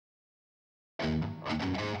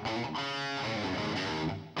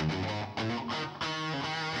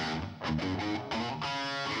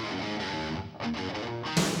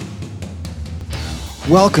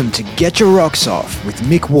Welcome to Get Your Rocks Off with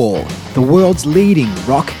Mick Wall, the world's leading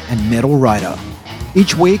rock and metal writer.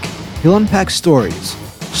 Each week, he'll unpack stories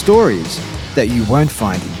that you won't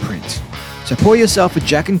find in print. So pour yourself a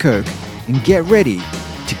Jack and Coke and get ready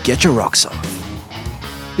to get your rocks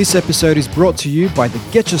off. This episode is brought to you by the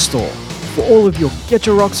Get Your Store. For all of your Get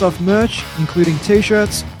Your Rocks Off merch, including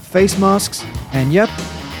t-shirts, face masks, and yep,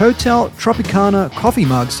 Hotel Tropicana coffee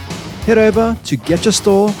mugs, head over to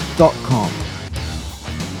getyourstore.com.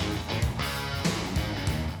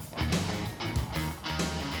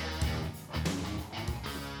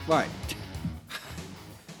 Right.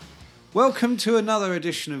 Welcome to another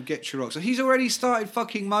edition of Get Your Rocks. He's already started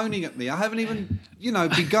fucking moaning at me. I haven't even,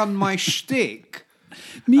 begun my shtick.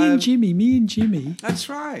 Me and Jimmy. That's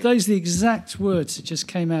right. Those are the exact words that just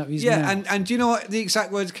came out of his mouth. Yeah, and do you know what the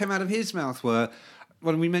exact words that came out of his mouth were?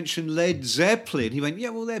 When we mentioned Led Zeppelin, he went, yeah,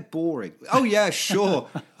 well, they're boring. Oh, yeah, sure.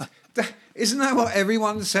 Isn't that what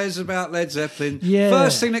everyone says about Led Zeppelin? Yeah.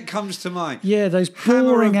 First thing that comes to mind. Yeah, those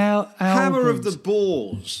boring albums. Hammer of the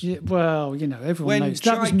Balls. Yeah, well, everyone knows.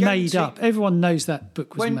 That was made up. Everyone knows that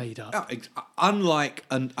book was made up. Unlike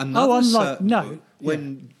another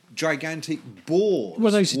when gigantic balls.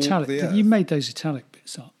 Well, those italic. You made those italic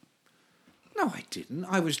bits up. No, I didn't.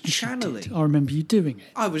 I was channeling. I remember you doing it.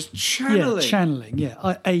 I was channeling. Yeah, channeling,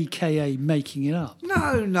 yeah. AKA making it up.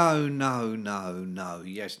 No.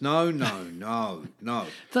 Yes, no.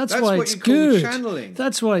 That's why what it's you call good. Channeling.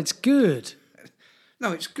 That's why it's good.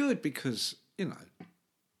 No, it's good because,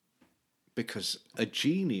 because a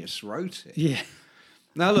genius wrote it. Yeah.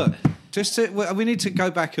 Now, look, we need to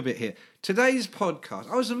go back a bit here. Today's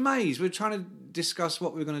podcast, I was amazed. We were trying to discuss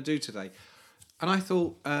what we were going to do today. And I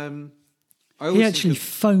thought... he actually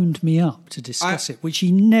phoned me up to discuss it, which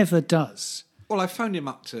he never does. Well, I phoned him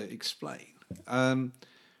up to explain. I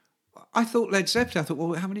thought Led Zeppelin. I thought,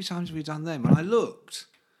 well, how many times have we done them? And I looked.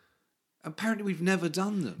 Apparently, we've never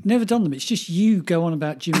done them. Never done them. It's just you go on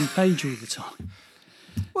about Jimmy Page all the time.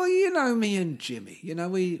 Well, me and Jimmy.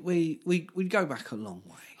 We go back a long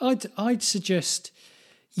way. I'd suggest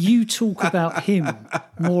you talk about him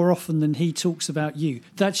more often than he talks about you.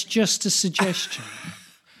 That's just a suggestion.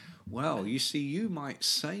 Well, you see, you might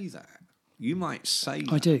say that.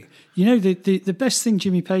 I do. The best thing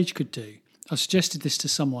Jimmy Page could do, I suggested this to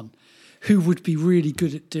someone who would be really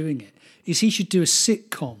good at doing it, is he should do a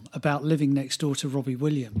sitcom about living next door to Robbie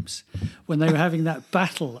Williams when they were having that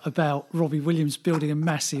battle about Robbie Williams building a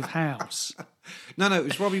massive house. No, it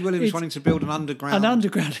was Robbie Williams wanting to build an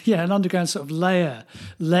underground sort of lair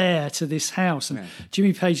to this house. And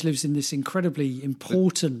Jimmy Page lives in this incredibly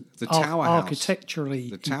important,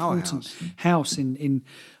 architecturally important house in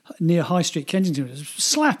near High Street, Kensington,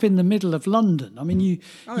 slap in the middle of London. I mean, you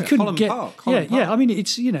couldn't get Park. I mean,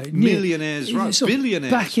 it's Millionaires Road,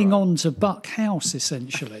 billionaires backing on to Buck House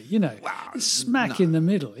essentially. It's smack in the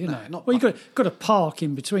middle. Well, you got a park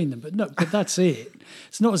in between them, but that's it.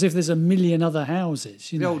 It's not as if there's a million other houses.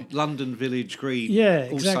 The old London Village Green,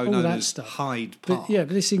 exactly, also known all that as stuff. Hyde Park. But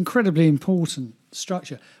this incredibly important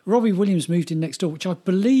structure. Robbie Williams moved in next door, which I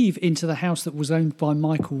believe into the house that was owned by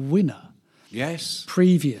Michael Winner. Yes.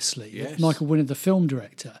 Previously. Yes. Michael Winner, the film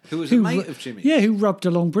director. Who was a mate of Jimmy. Yeah, who rubbed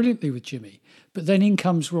along brilliantly with Jimmy. But then in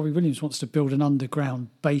comes Robbie Williams, wants to build an underground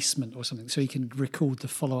basement or something so he can record the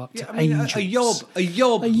follow-up to Angels. A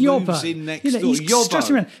yob moves in next door. He's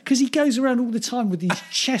strutting around because he goes around all the time with his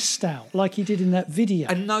chest out like he did in that video.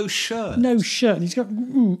 And no shirt. And he's got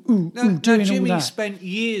doing all that. Jimmy spent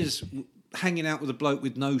years hanging out with a bloke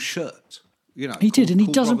with no shirt. He did, and he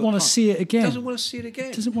doesn't want to see it again. Doesn't want to see it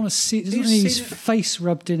again. Doesn't want his face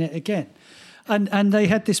rubbed in it again. And they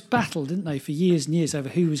had this battle, didn't they, for years and years over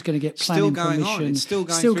who was going to get planning permission. It's still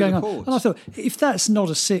going on. And I thought, if that's not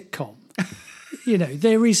a sitcom,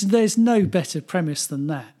 there's no better premise than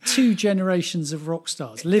that. Two generations of rock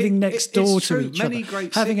stars living next door to each other. Many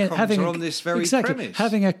great sitcoms are on this very premise.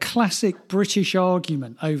 Having a classic British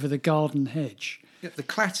argument over the garden hedge. Yeah, the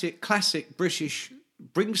classic British...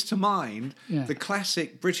 brings to mind the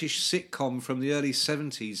classic British sitcom from the early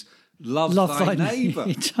 70s, Love Thy Neighbour.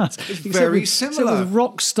 It does. It's very similar. So with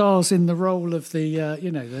rock stars in the role of the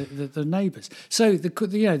the neighbours. So the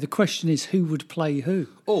question is who would play who,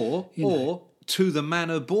 or To the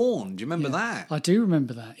Manor Born. Do you remember that? I do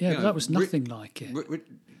remember that. Yeah, but that was nothing like it.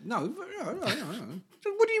 No.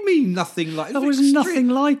 What do you mean nothing like it? That was nothing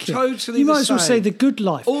like it. Totally. You might as well say The Good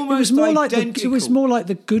Life. Almost it was more like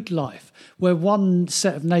The Good Life, where one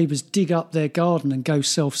set of neighbours dig up their garden and go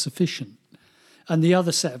self-sufficient. and the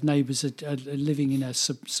other set of neighbours are living in a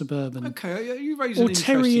suburban. Okay, you raise an or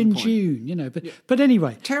Terry and point. June, but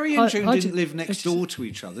anyway, Terry and June didn't live next door to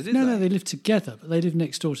each other, did they? No, they lived together, but they lived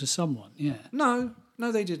next door to someone. Yeah. No,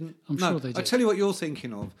 they didn't. I'm sure they did. I tell you what, you're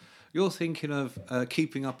thinking of. You're thinking of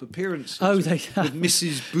Keeping Up Appearances. With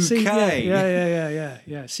Mrs. Bouquet.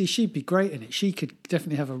 See, yeah. See, she'd be great in it. She could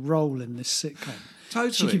definitely have a role in this sitcom.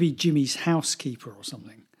 Totally. She could be Jimmy's housekeeper or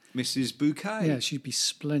something. Mrs. Bouquet. Yeah, she'd be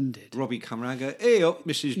splendid. Robbie come round and go, hey up,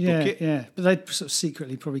 Mrs. Bouquet. Yeah, but they'd sort of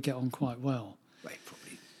secretly probably get on quite well. They'd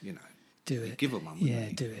probably, do it. Give them one. Yeah,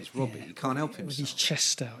 do it. It's Robbie. He can't help himself. With his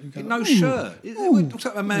chest out. Go, no shirt. We're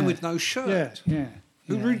talking about a man with no shirt. Yeah.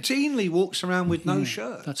 Who routinely walks around with no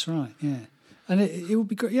shirt. That's right, yeah. And it would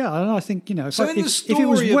be great. Yeah, and I think, if it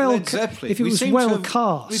was well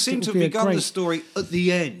cast, we seem to have begun the story at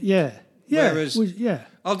the end. Yeah. Whereas,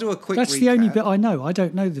 I'll do a quick That's recap. the only bit I know. I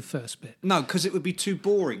don't know the first bit. No, because it would be too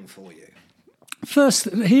boring for you. Goes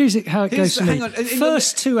for me.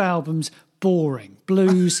 First two albums, boring.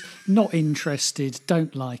 Blues, not interested,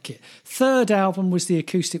 don't like it. Third album was the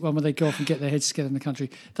acoustic one where they go off and get their heads together in the country.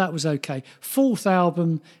 That was okay. Fourth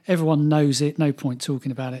album, everyone knows it, no point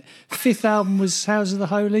talking about it. Fifth album was House of the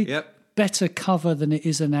Holy. Yep. Better cover than it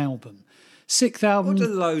is an album. Sixth album... What a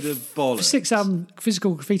load of bollocks. Sixth album,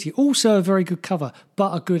 Physical Graffiti, also a very good cover,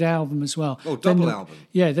 but a good album as well. Oh, double album.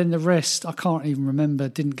 Yeah, then the rest, I can't even remember,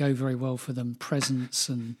 didn't go very well for them. Presents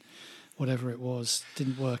and... whatever it was,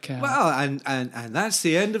 didn't work out. Well, and that's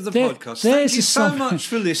the end of the podcast. Thank you so much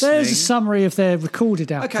for listening. There's a summary of their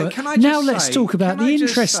recorded output. Okay, can I just now let's talk about the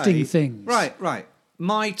interesting things. Right.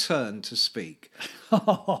 My turn to speak.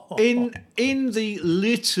 In the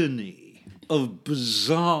litany of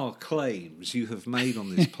bizarre claims you have made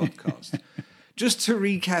on this podcast, just to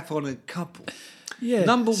recap on a couple. Yes.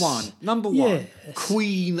 Number one, Yes.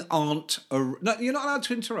 Queen aren't no, you're not allowed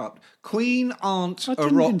to interrupt. Queen aren't a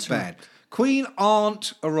rock band. Queen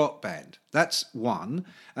aren't a rock band. That's one.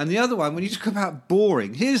 And the other one, when you talk about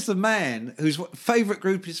boring, here's the man whose favourite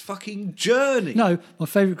group is fucking Journey. No, my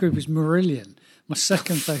favourite group is Marillion. My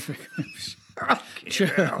second favourite group is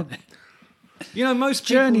Journey. Most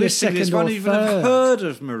people listening to this won't even have heard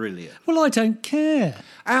of Marillion. Well, I don't care.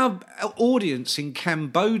 Our audience in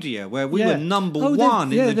Cambodia, where we were number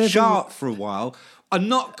one in the chart for a while, are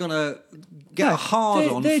not going to get a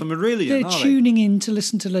hard-on for Marillion, They're tuning in to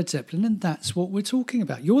listen to Led Zeppelin, and that's what we're talking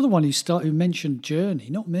about. You're the one who mentioned Journey,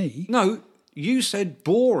 not me. No, you said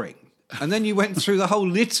boring. And then you went through the whole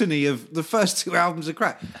litany of the first two albums of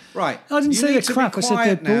crap. Right. I didn't say they're crap, I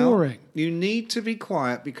said they're boring. You need to be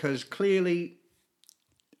quiet because clearly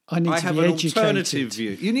I have an alternative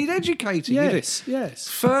view. You need educating. Yes.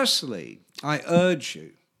 Firstly, I urge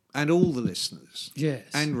you and all the listeners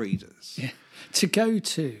and readers to go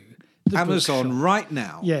to the Amazon right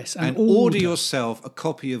now and order yourself a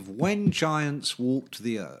copy of When Giants Walked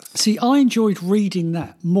the Earth. See, I enjoyed reading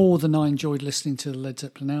that more than I enjoyed listening to the Led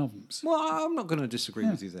Zeppelin albums. Well, I'm not going to disagree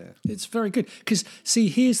with you there. It's very good. Because, see,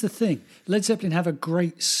 here's the thing. Led Zeppelin have a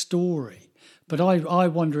great story, but I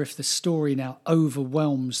wonder if the story now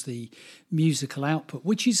overwhelms the musical output,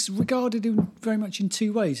 which is regarded very much in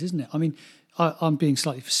two ways, isn't it? I mean, I'm being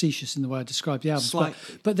slightly facetious in the way I describe the albums,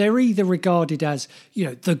 but they're either regarded as,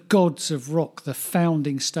 the gods of rock, the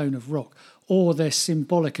founding stone of rock, or they're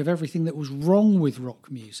symbolic of everything that was wrong with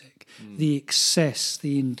rock music, the excess,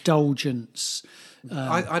 the indulgence.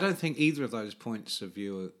 I don't think either of those points of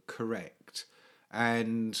view are correct.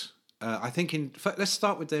 And I think let's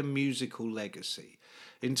start with their musical legacy.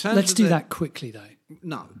 Let's do that quickly, though.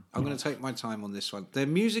 No, I'm going to take my time on this one. Their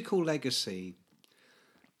musical legacy,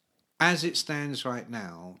 as it stands right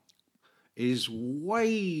now, is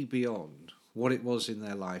way beyond what it was in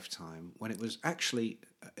their lifetime, when it was actually,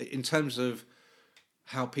 in terms of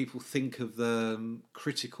how people think of them,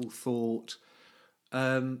 critical thought,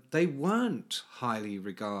 they weren't highly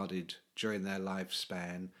regarded during their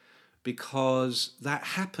lifespan because that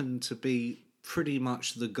happened to be pretty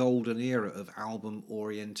much the golden era of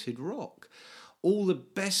album-oriented rock. All the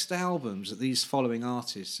best albums that these following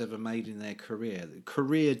artists ever made in their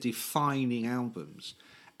career-defining albums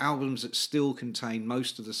that still contain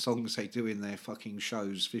most of the songs they do in their fucking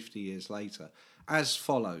shows 50 years later, as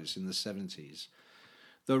follows in the 70s.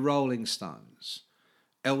 The Rolling Stones,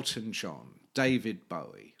 Elton John, David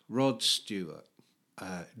Bowie, Rod Stewart,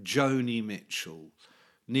 Joni Mitchell,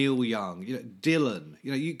 Neil Young, Dylan.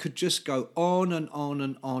 You could just go on and on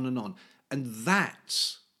and on and on. And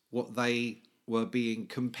that's what they were being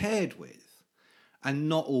compared with, and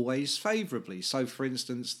not always favourably. So, for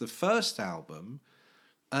instance, the first album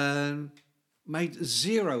made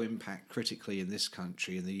zero impact critically in this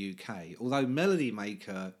country, in the UK, although Melody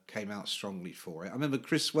Maker came out strongly for it. I remember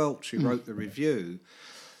Chris Welch, who wrote the review,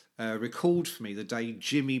 recalled for me the day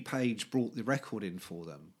Jimmy Page brought the record in for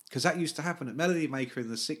them. Because that used to happen at Melody Maker in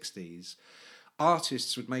the 60s.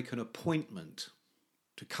 Artists would make an appointment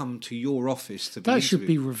to come to your office to be That should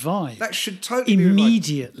be revived. That should totally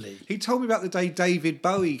immediately. Be revived. He told me about the day David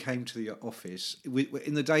Bowie came to the office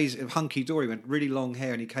in the days of Hunky Dory, went really long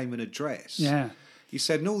hair and he came in a dress. Yeah. He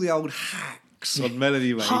said, and all the old hacks on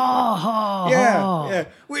Melody Maker. Ha, ha, yeah.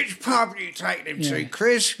 Which pub are you taking him to,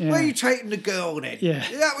 Chris? Yeah. Where are you taking the girl then? Yeah.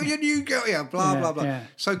 That was your new girl? Yeah, blah, blah, blah. Yeah.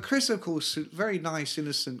 So Chris, of course, very nice,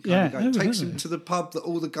 innocent kind of guy, takes him to the pub that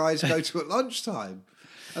all the guys go to at lunchtime.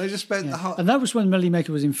 And they just spent the whole... And that was when Melody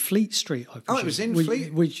Maker was in Fleet Street, I presume. Oh, it was in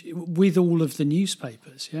Fleet... with all of the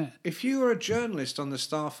newspapers, yeah. If you were a journalist on the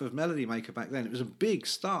staff of Melody Maker back then, it was a big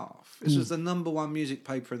staff. This was the #1 music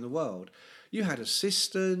paper in the world. You had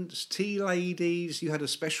assistants, tea ladies, you had a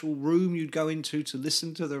special room you'd go into to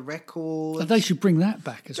listen to the records. And they should bring that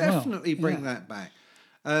back as well. Definitely bring that back.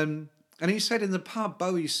 And he said in the pub,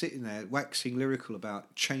 Bowie's sitting there waxing lyrical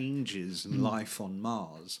about changes and life on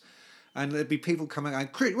Mars. And there'd be people coming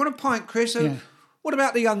out, Chris, you want a pint, Chris? Yeah. What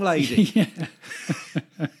about the young lady?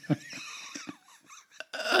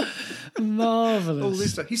 Marvellous. All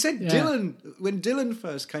this stuff. He said Dylan, when Dylan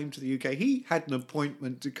first came to the UK, he had an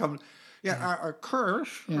appointment to come.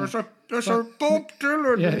 Chris, there's a Bob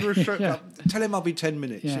Dylan. Tell him I'll be 10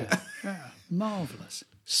 minutes. Marvellous.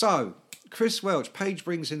 So, Chris Welch, Page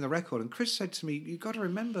brings in the record, and Chris said to me, you've got to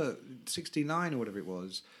remember 69 or whatever it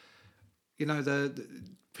was, you know, the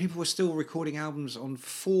people were still recording albums on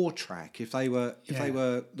 4-track if they were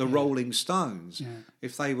the Rolling Stones,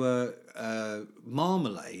 if they were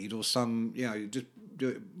Marmalade or some, you know, just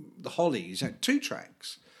the Hollies, 2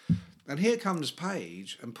 tracks. And here comes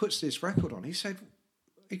Page and puts this record on. He said,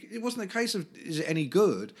 it wasn't a case of, is it any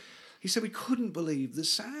good? He said, we couldn't believe the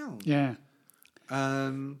sound. Yeah.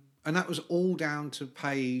 And that was all down to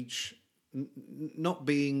Page not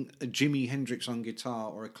being a Jimi Hendrix on guitar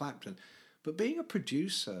or a Clapton, but being a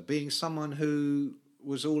producer, being someone who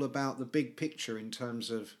was all about the big picture in terms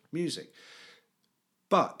of music.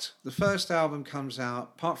 But the first album comes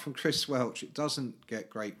out, apart from Chris Welch, it doesn't get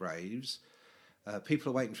great raves.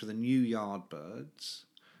 People are waiting for the new Yardbirds.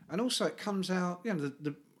 And also it comes out, you know,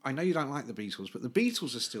 I know you don't like the Beatles, but the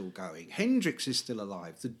Beatles are still going. Hendrix is still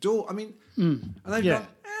alive. The Door, I mean, and they've gone,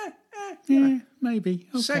 you know. Maybe.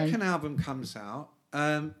 Okay. Second album comes out,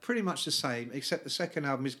 pretty much the same, except the second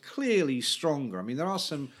album is clearly stronger. I mean, there are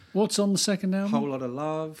some... What's on the second album? Whole Lot of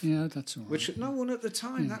Love. Yeah, that's all right. Which no one at the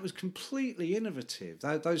time, that was completely innovative.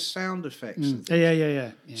 Those sound effects. And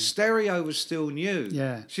Yeah. Stereo was still new.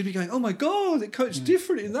 Yeah. She'd be going, oh my God, it's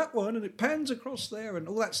different in that one, and it pans across there, and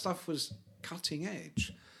all that stuff was cutting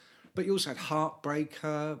edge. But you also had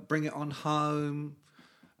Heartbreaker, Bring It On Home,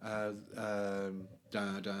 da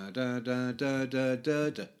da da da da da da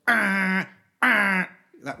da.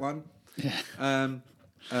 That one. Yeah.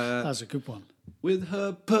 That's a good one. With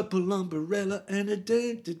her purple umbrella and a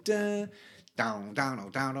da da da. Down, down,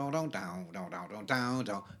 down, down, down, down, down, down, down,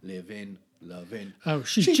 down. Living, loving. Oh,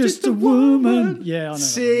 she's just a woman. Yeah, I know.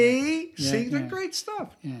 See? Yeah. See? They're great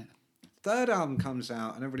stuff. Yeah. Third album comes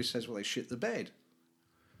out and everybody says, well, they shit the bed.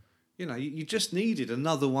 You know, you just needed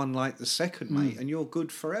another one like the second, mate, and you're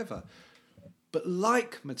good forever. But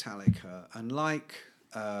like Metallica and like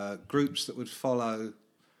groups that would follow,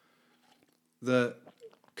 the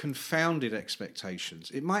confounded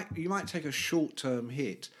expectations. You might take a short-term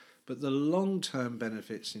hit, but the long-term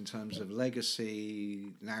benefits in terms of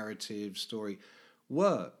legacy, narrative, story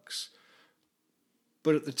works.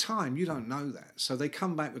 But at the time, you don't know that. So they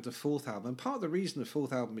come back with the fourth album. And part of the reason the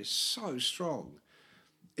fourth album is so strong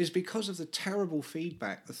is because of the terrible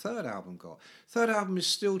feedback the third album got. Third album is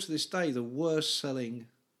still to this day the worst selling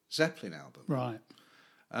Zeppelin album. Right.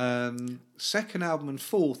 Second album and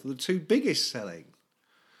fourth are the two biggest selling.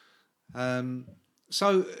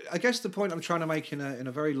 So I guess the point I'm trying to make in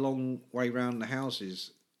a very long way round the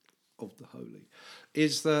houses of the holy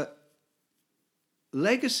is that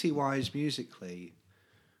legacy-wise musically,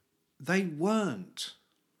 they weren't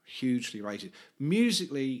hugely rated.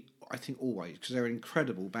 Musically, I think always, because they're an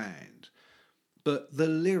incredible band, but the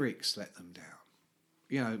lyrics let them down.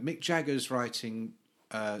 You know, Mick Jagger's writing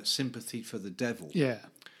Sympathy for the Devil. Yeah.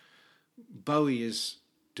 Bowie is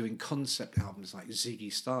doing concept albums like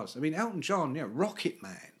Ziggy Stardust. I mean, Elton John, Rocket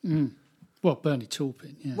Man. Mm. Well, Bernie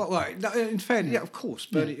Taupin, yeah. Well, in fairness, of course,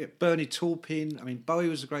 Bernie Taupin. I mean, Bowie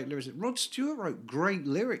was a great lyricist. Rod Stewart wrote great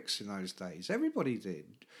lyrics in those days. Everybody did.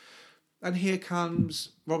 And here comes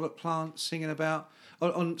Robert Plant singing about,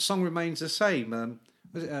 on Song Remains the Same.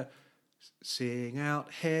 Was it sing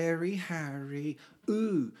out Harry, Harry,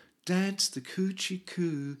 ooh, dance the coochie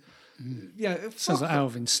coo. Yeah, sounds like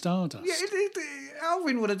Alvin Stardust. Yeah,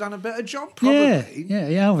 Alvin would have done a better job, probably.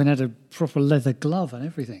 Yeah, Alvin had a proper leather glove and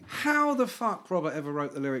everything. How the fuck Robert ever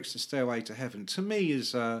wrote the lyrics to Stairway to Heaven? To me,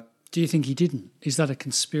 is do you think he didn't? Is that a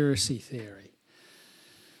conspiracy theory?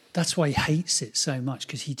 That's why he hates it so much,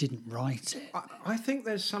 because he didn't write it. I think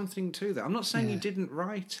there's something to that. I'm not saying he didn't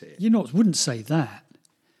write it. You wouldn't say that.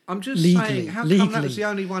 I'm just saying, how come that was the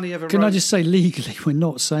only one he ever wrote? Can I just say legally, we're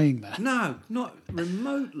not saying that. No, not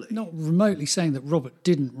remotely. Not remotely saying that Robert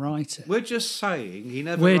didn't write it. We're just saying he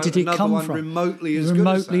never Where wrote did it another come one from? remotely as good as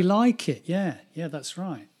remotely that. like it, yeah, that's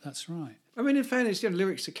right. I mean, in fairness,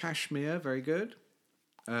 lyrics to Kashmir, very good.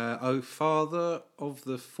 Oh, Father of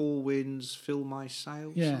the Four Winds, fill my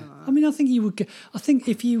sails. Yeah, I mean, I think you would. I think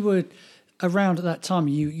if you were around at that time,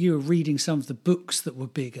 you were reading some of the books that were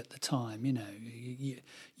big at the time.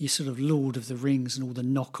 You sort of Lord of the Rings and all the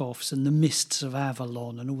knockoffs and the Mists of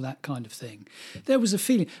Avalon and all that kind of thing. There was a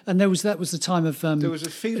feeling, and that was the time of there was a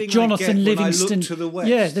feeling Jonathan Livingston. When I looked to the west.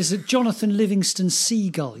 Yeah, there's a Jonathan Livingston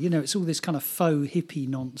Seagull. It's all this kind of faux hippie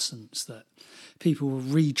nonsense that people were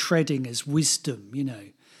retreading as wisdom.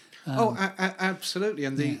 Absolutely.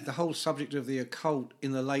 And the whole subject of the occult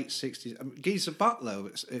in the late 60s. Geezer Butler, who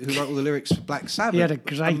wrote all the lyrics for Black Sabbath. He had a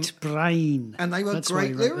great brain. And they were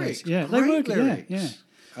great lyrics. Yeah, great they were lyrics. Yeah.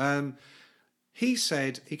 He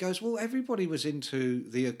goes, well, everybody was into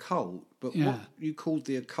the occult, but what you called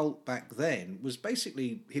the occult back then was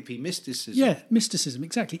basically hippie mysticism. Yeah, mysticism,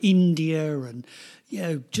 exactly. India and,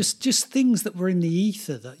 just things that were in the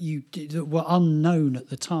ether that were unknown at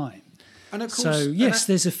the time. And of course,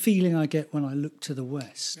 there's a feeling I get when I look to the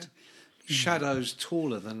west. Yeah. Shadows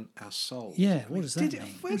taller than our souls. Yeah, what does that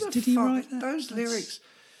mean? Did he write that? Those lyrics,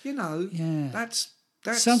 that's...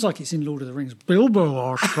 Sounds like it's in Lord of the Rings. Bilbo,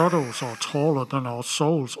 our shadows are taller than our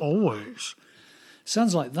souls always.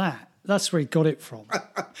 Sounds like that. That's where he got it from.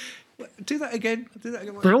 Do that again.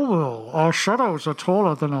 Bilbo, our shadows are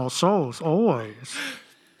taller than our souls always.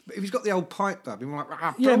 But if he's got the old pipe, that'd be more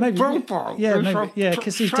like... Bilbo.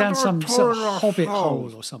 Because he's down some sort of hobbit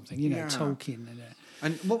hole or something, Tolkien.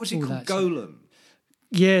 And what was he called? Golem.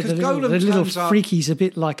 Yeah, the little freaky's a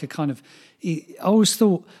bit like a kind of... I always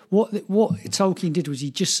thought what Tolkien did was he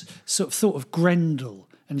just sort of thought of Grendel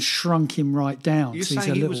and shrunk him right down. You're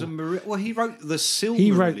saying he was a Well, he wrote the Silmarillion.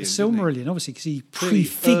 He wrote the Silmarillion, obviously, because he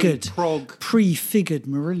prefigured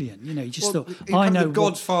Marillion. You just thought, I know the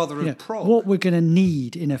godfather of prog. What we're going to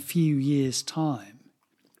need in a few years' time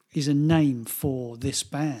is a name for this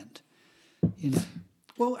band.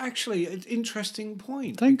 Well, actually, an interesting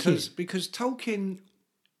point. Thank you. Because Tolkien,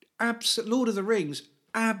 Lord of the Rings,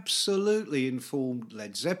 absolutely informed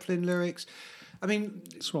Led Zeppelin lyrics. I mean,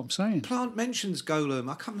 that's what I'm saying. Plant mentions Golem.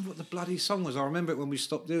 I can't remember what the bloody song was. I remember it when we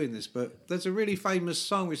stopped doing this, but there's a really famous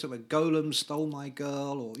song where it's like Golem stole my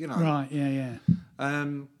girl, or Right, yeah.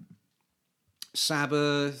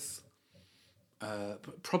 Sabbath,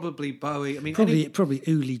 probably Bowie. I mean, probably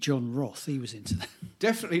Uli John Roth. He was into that.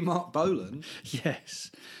 Definitely Mark Bolan.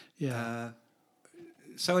 Yes, yeah.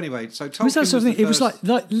 So anyway, Tolkien was that sort of thing? It was like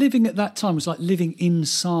living at that time was like living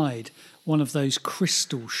inside one of those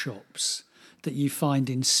crystal shops that you find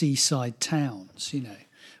in seaside towns,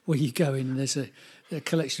 where you go in and there's a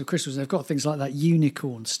collection of crystals. They've got things like that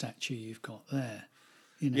unicorn statue you've got there.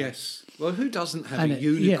 Yes. Well, who doesn't have a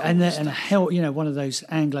unicorn? Yeah, and a one of those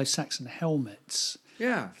Anglo-Saxon helmets.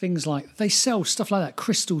 Yeah. Things like they sell stuff like that,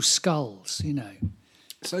 crystal skulls.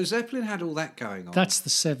 So Zeppelin had all that going on. That's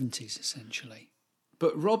the 70s, essentially.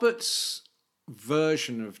 But Robert's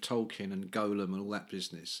version of Tolkien and Golem and all that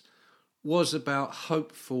business was about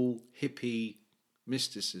hopeful hippie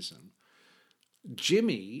mysticism.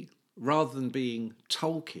 Jimmy, rather than being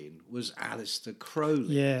Tolkien, was Aleister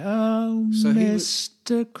Crowley. Yeah. Oh, so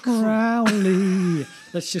Mr. Crowley.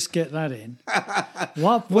 Let's just get that in.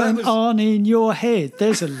 What went on in your head?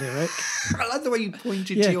 There's a lyric. I like the way you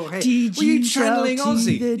pointed to your head. Were you channeling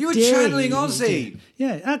Ozzy? You were channeling Ozzy.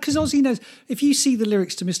 Yeah, because Ozzy knows. If you see the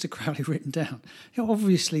lyrics to Mr. Crowley written down,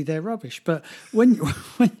 obviously they're rubbish. But when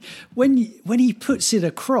he puts it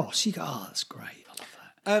across, you go, "Oh, that's great."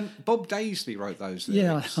 Bob Daisley wrote those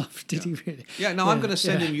lyrics. Yeah, did he really? Yeah, no, I'm going to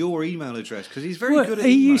send him your email address because he's very good at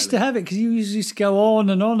He emailing. used to have it because he used to go on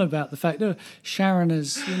and on about the fact that Sharon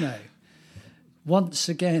has, once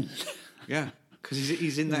again. Yeah, because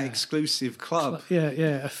he's in that exclusive club. Yeah,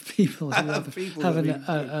 of people who having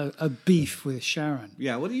a beef with Sharon.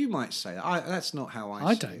 Yeah, well, you might say that. That's not how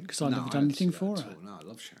I don't, because I've never done anything for her. No, I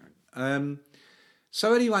love Sharon.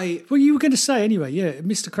 So anyway... Well, you were going to say anyway, yeah,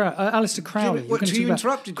 Aleister Crowley. You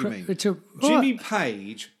interrupted, you mean? Jimmy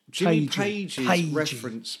Page... Jimmy Page's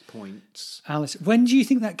reference points. Alice, when do you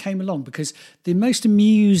think that came along? Because the most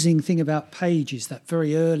amusing thing about Page is that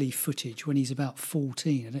very early footage when he's about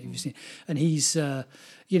 14. I don't know if you've seen it. And he's,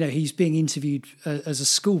 he's being interviewed as a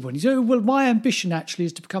schoolboy. And he's well, my ambition actually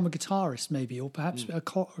is to become a guitarist, maybe, or perhaps a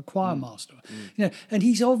choir master. And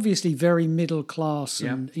he's obviously very middle class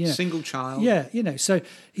and single child. Yeah, so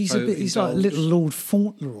he's he's like little Lord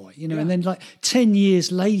Fauntleroy, and then like 10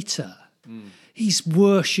 years later. He's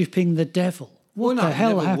worshipping the devil. What the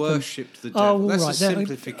hell happened? Worshipped the devil. That's a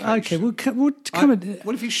simplification. Okay, we'll come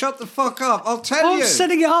Well, if you shut the fuck up, I'll tell you. I'm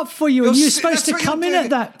setting it up for you, and you're supposed to come in at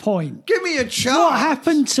that point. Give me a chance. What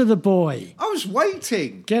happened to the boy? I was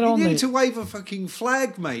waiting. Get on it. You need to wave a fucking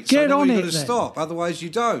flag, mate. Get on it. You've got to stop, otherwise you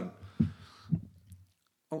don't.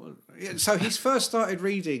 So he's first started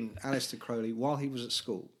reading Aleister Crowley while he was at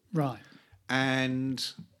school. Right. And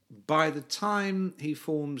by the time he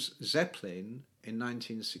forms Zeppelin in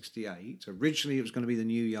 1968, originally it was going to be the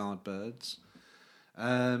New Yardbirds,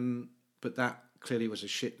 but that clearly was a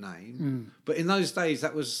shit name. But in those days,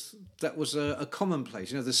 that was a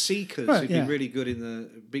commonplace. The Seekers, who'd been really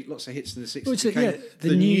good beat lots of hits in the 60s,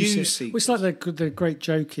 the new Seekers. It's like the great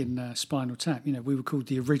joke in Spinal Tap. We were called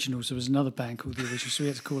the Originals. There was another band called the Originals, so we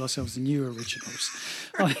had to call ourselves the New Originals.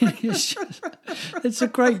 It's a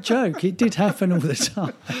great joke. It did happen all the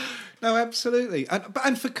time. No, absolutely,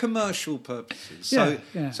 and for commercial purposes. So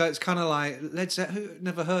it's kind of like Led Zeppelin. Who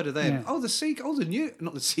never heard of them? Yeah. The new,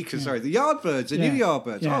 not the Seekers. Sorry, the Yardbirds, the New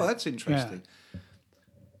Yardbirds. Yeah. Oh, that's interesting. Yeah.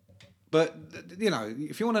 But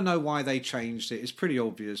if you want to know why they changed it, it's pretty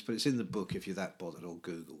obvious. But it's in the book if you're that bothered, or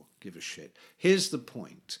Google. Give a shit. Here's the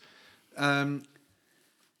point. The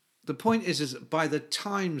point is by the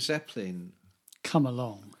time Zeppelin come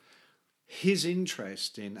along, his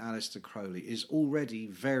interest in Aleister Crowley is already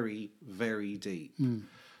very, very deep.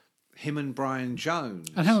 Him and Brian Jones.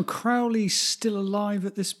 And how Crowley's still alive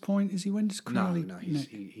at this point? Is he? When does Crowley? No.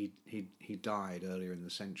 He died earlier in the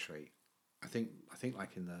century. I think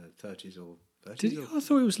like in the 30s or 30s. Did he? I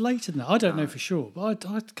thought it was later than that. I don't know for sure, but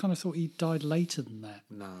I kind of thought he died later than that.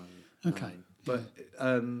 No. Okay.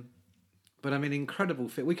 No. But I mean, incredible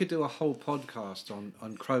fit. We could do a whole podcast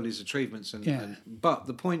on Crowley's achievements, but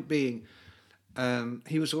the point being,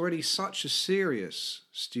 he was already such a serious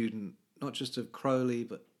student, not just of Crowley,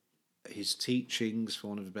 but his teachings, for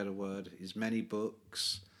want of a better word, his many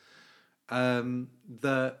books,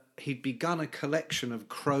 that he'd begun a collection of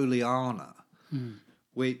Crowleyana,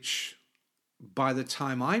 which by the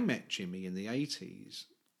time I met Jimmy in the 80s,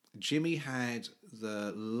 Jimmy had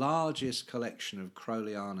the largest collection of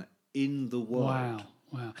Crowleyana in the world.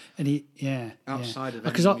 Wow. And outside of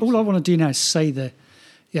because all I want to do now is say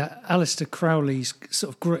Aleister Crowley's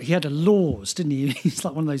sort of he had a laws, didn't he? He's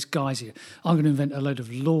like one of those guys here. I'm going to invent a load of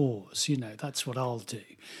laws. That's what I'll do.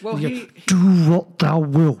 Well, do what thou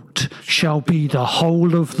wilt shall be the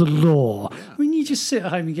whole of the law. I mean, you just sit at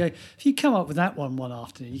home and go. If you come up with that one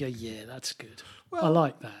afternoon, you go, yeah, that's good. Well, I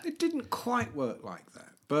like that. It didn't quite work like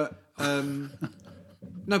that, but.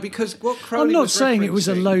 No, because what Crowley I'm not was saying it was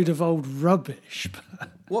a load of old rubbish.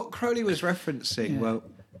 But what Crowley was referencing were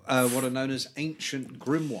what are known as ancient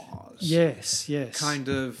grimoires. Yes. Kind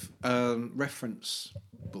of reference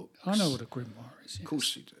books. I know what a grimoire is. Yes. Of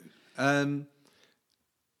course you do.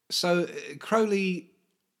 So Crowley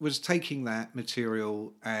was taking that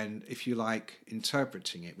material and, if you like,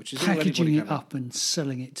 interpreting it, which is packaging it up and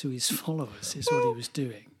selling it to his followers is what he was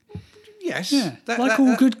doing. Yes. Yeah,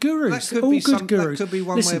 all good gurus. That could be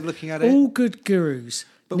one way of looking at it. All good gurus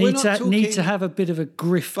need to have a bit of a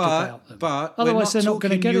grift about them. But otherwise they're not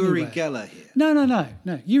going to get anywhere. Uri Geller here.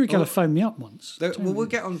 No. Uri Geller phoned me up once. We'll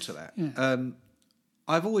get on to that. Yeah.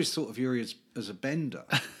 I've always thought of Uri as a bender.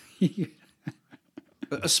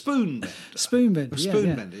 A spoon bender. Spoon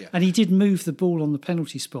bender, yeah. And he did move the ball on the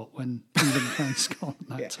penalty spot when England played Scotland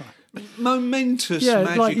that time. Momentous,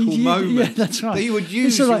 magical moment. Yeah, that's right. That you would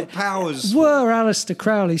use your powers. Were Aleister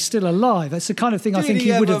Crowley still alive? That's the kind of thing I think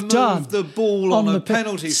he would have done. The ball on the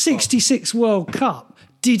penalty spot. 66 World Cup.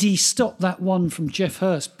 Did he stop that one from Jeff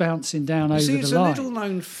Hurst bouncing down over the line? It's a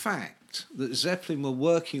little-known fact that Zeppelin were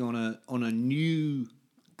working on a new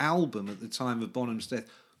album at the time of Bonham's death.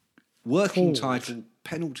 Working title,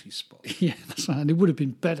 Penalty Spot. Yeah, that's right. And it would have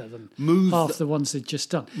been better than the ones they'd just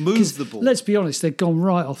done. Move the ball. Let's be honest, they'd gone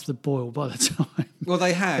right off the boil by the time. Well,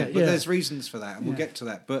 they had, but there's reasons for that, and we'll get to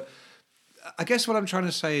that. But I guess what I'm trying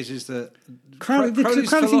to say is that Crowley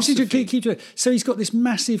thinks he keep doing it. So he's got this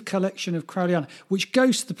massive collection of Crowleyana, which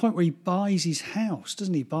goes to the point where he buys his house,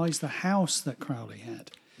 doesn't he? He buys the house that Crowley had.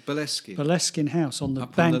 Boleskine House on the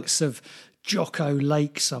banks of Jocko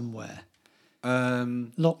Lake somewhere.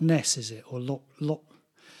 Loch Ness, is it? Or Loch...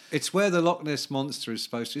 It's where the Loch Ness Monster is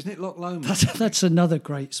supposed to... Isn't it Loch Lomond? That's another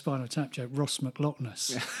great Spinal Tap joke, Ross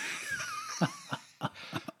McLochness. Yeah.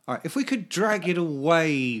 All right, if we could drag it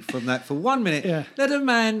away from that for 1 minute, let a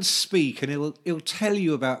man speak and he'll tell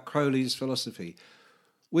you about Crowley's philosophy,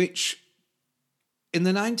 which in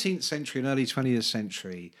the 19th century and early 20th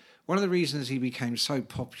century, one of the reasons he became so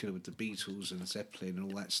popular with the Beatles and Zeppelin and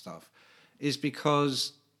all that stuff is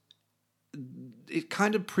because it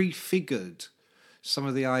kind of prefigured some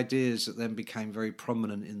of the ideas that then became very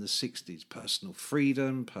prominent in the 60s. Personal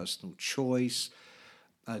freedom, personal choice,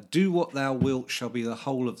 do what thou wilt shall be the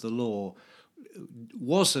whole of the law.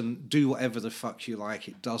 Wasn't do whatever the fuck you like,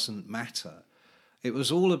 it doesn't matter. It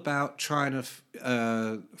was all about trying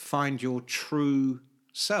to find your true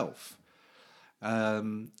self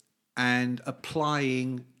and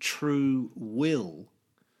applying true will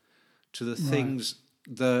to the things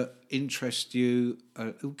that interest you.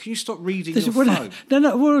 Can you stop reading your phone?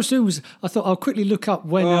 No. What I was doing was I thought I'll quickly look up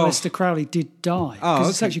when Aleister Crowley did die, because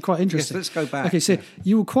it's actually quite interesting. Yes, let's go back. Okay, so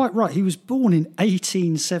you were quite right. He was born in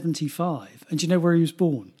 1875, and do you know where he was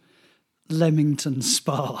born? Leamington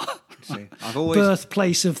Spa. See,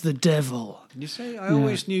 birthplace of the devil. You see, I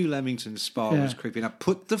always knew Leamington Spa was creeping up.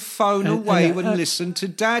 Put the phone away and listen to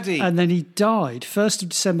Daddy. And then he died 1st of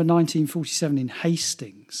December 1947 in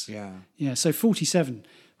Hastings. Yeah. So 47,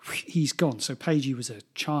 he's gone. So Pagey was a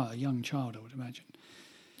young child, I would imagine.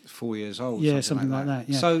 4 years old. Yeah, something like that.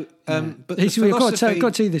 Yeah. So, but we've got to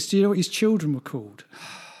tell you this. Do you know what his children were called?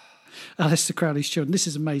 Aleister Crowley's children. This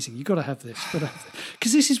is amazing. You've got to have this.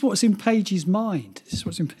 Because this is what's in Page's mind.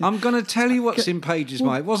 I'm going to tell you what's in Page's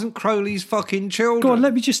mind. It wasn't Crowley's fucking children. Go on,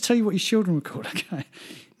 let me just tell you what his children were called, okay?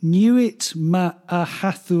 Nuit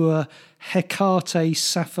Ma'ahathua Hecate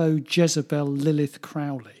Sappho Jezebel Lilith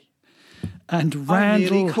Crowley. And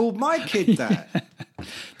Randall... I nearly called my kid that.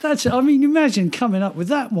 Imagine coming up with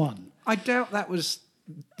that one. I doubt that was,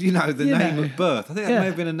 the name of birth. I think that may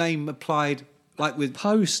have been a name applied... Like with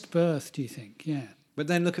post-birth, do you think? Yeah. But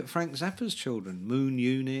then look at Frank Zappa's children: Moon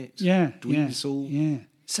Unit, Dweezil. Yeah.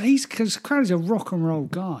 So because Crowley's a rock and roll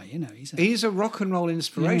guy, He's a rock and roll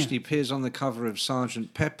inspiration. He appears on the cover of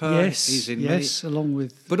Sgt. Pepper. Yes. He's in along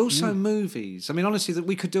with. But also movies. I mean, honestly, that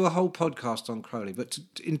we could do a whole podcast on Crowley. But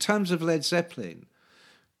in terms of Led Zeppelin,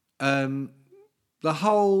 the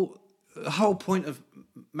whole point of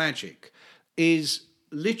magic is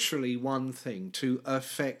literally one thing: to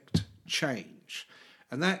affect change.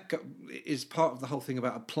 And that is part of the whole thing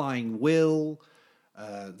about applying will.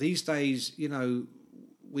 These days,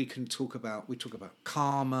 we talk about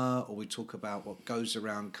karma, or we talk about what goes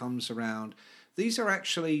around comes around. These are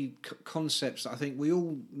actually concepts that I think we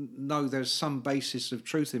all know there's some basis of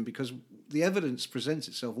truth in, because the evidence presents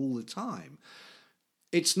itself all the time.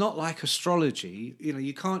 It's not like astrology.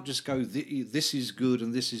 You can't just go, this is good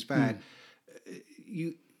and this is bad.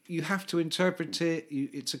 You have to interpret it.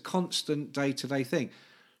 It's a constant day-to-day thing.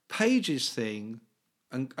 Page's thing,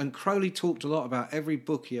 and Crowley talked a lot about every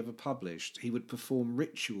book he ever published. He would perform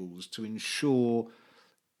rituals to ensure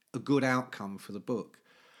a good outcome for the book.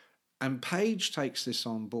 And Page takes this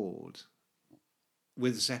on board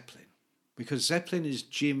with Zeppelin, because Zeppelin is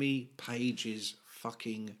Jimmy Page's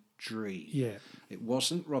fucking dream. Yeah. It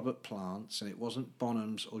wasn't Robert Plant's, and it wasn't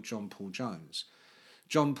Bonham's or John Paul Jones.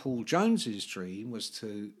 John Paul Jones's dream was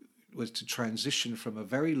to transition from a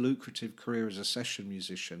very lucrative career as a session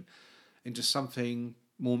musician into something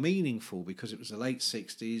more meaningful, because it was the late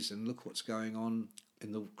 60s and look what's going on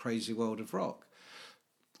in the crazy world of rock.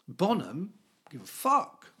 Bonham, give a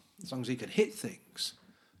fuck as long as he could hit things.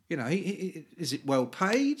 Is it well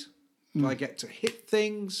paid? Do I get to hit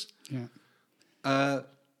things? Yeah.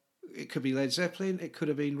 It could be Led Zeppelin. It could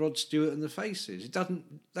have been Rod Stewart and the Faces.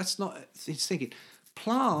 That's not his thinking.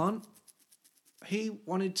 Plant, he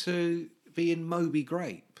wanted to be in Moby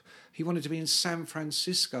Grape. He wanted to be in San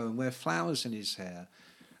Francisco and wear flowers in his hair.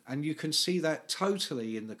 And you can see that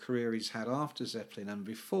totally in the career he's had after Zeppelin and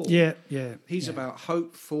before. Yeah. He's about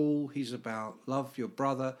hopeful. He's about love your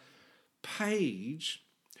brother. Page,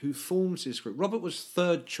 who forms this group. Robert was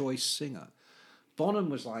third choice singer. Bonham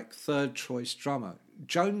was like third choice drummer.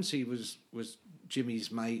 Jonesy was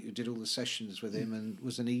Jimmy's mate who did all the sessions with him and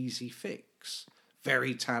was an easy fix.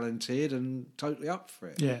 Very talented and totally up for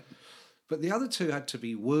it. Yeah. But the other two had to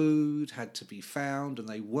be wooed, had to be found, and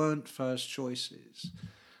they weren't first choices.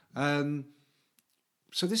 So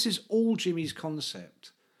this is all Jimmy's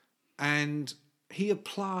concept. And he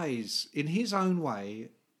applies in his own way.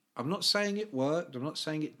 I'm not saying it worked. I'm not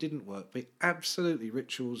saying it didn't work. But absolutely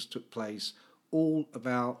rituals took place all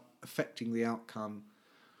about affecting the outcome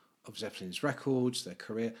of Zeppelin's records, their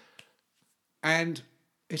career, and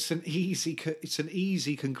it's an easy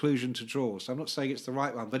conclusion to draw. So I'm not saying it's the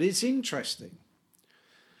right one, but it's interesting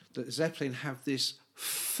that Zeppelin have this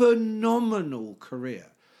phenomenal career.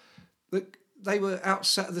 That they were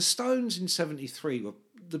outside the Stones in '73 were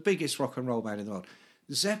the biggest rock and roll band in the world.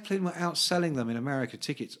 Zeppelin were outselling them in America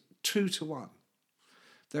tickets 2-1.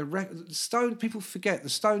 The Stones, people forget the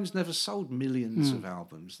Stones never sold millions of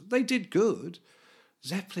albums. They did good.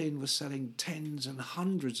 Zeppelin was selling tens and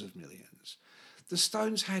hundreds of millions. The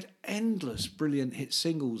Stones had endless brilliant hit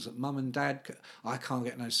singles that Mum and Dad, I Can't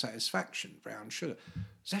Get No Satisfaction, Brown Sugar.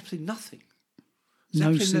 Zeppelin, nothing.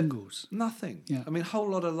 No singles. Nothing. Yeah. I mean, Whole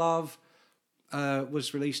Lot of Love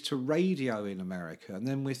was released to radio in America and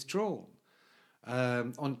then withdrawn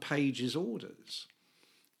on Page's orders.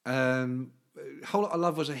 Whole Lot of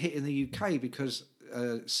Love was a hit in the UK because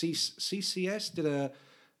CCS did a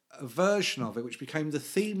version of it which became the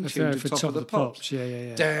theme tune to Top of the Pops.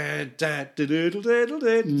 Yeah.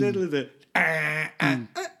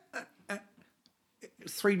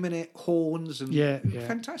 3-minute horns and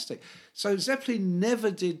fantastic. So Zeppelin never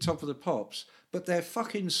did Top of the Pops, but their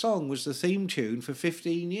fucking song was the theme tune for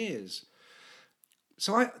 15 years.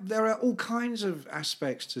 So there are all kinds of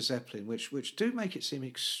aspects to Zeppelin which do make it seem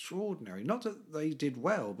extraordinary. Not that they did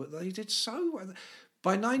well, but they did so well.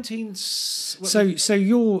 By 19... So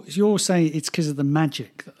you're saying it's because of the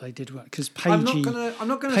magic that they did well? Because Pagey... I'm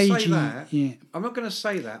not going to say that. Yeah. I'm not going to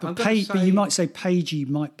say that. But you might say Pagey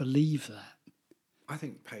might believe that. I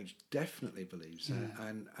think Page definitely believes that,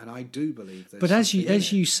 and I do believe that. But as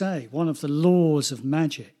you say, one of the laws of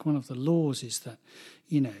magic, one of the laws is that,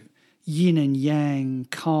 yin and yang,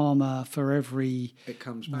 karma, for every it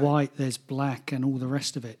comes back. White there's black and all the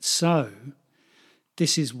rest of it. So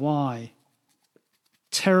this is why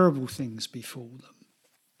terrible things befall them.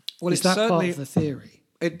 Well, is that part of the theory?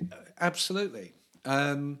 Absolutely.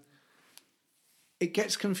 It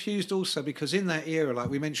gets confused also because in that era, like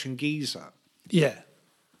we mentioned Geezer. Yeah.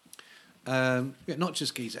 Not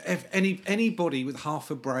just Geezer. Anybody with half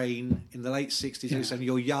a brain in the late 60s, and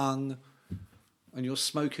you're young and you're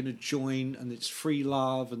smoking a joint and it's free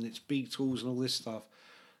love and it's Beatles and all this stuff,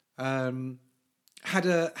 had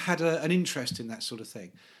an interest in that sort of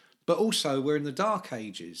thing. But also, we're in the dark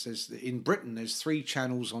ages. In Britain, there's 3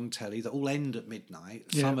 channels on telly that all end at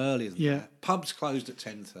midnight, some earlier than that. Pubs closed at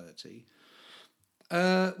 10:30.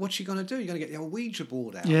 What you going to do? You're going to get the old Ouija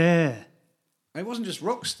board out. Yeah. And it wasn't just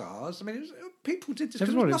rock stars. I mean, people did this.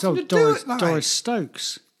 Everybody, it was Doris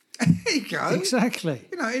Stokes. There you go. Exactly.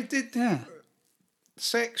 It did. Yeah.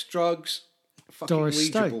 Sex, drugs, fucking Doris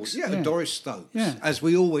Ouija Stokes. board. Yeah, Doris Stokes. Yeah. As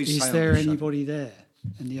we always say. Is there anybody there?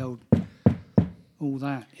 And the old, all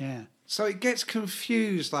that. Yeah. So it gets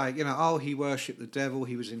confused. Like he worshipped the devil.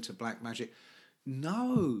 He was into black magic.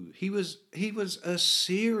 No, he was a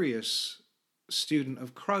serious student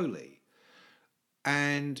of Crowley.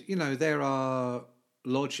 And there are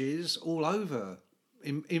lodges all over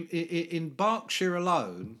in Berkshire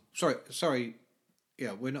alone. Sorry,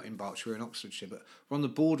 we're not in Berkshire, we're in Oxfordshire, but we're on the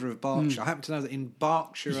border of Berkshire. I happen to know that in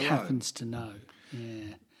Berkshire alone, happens to know.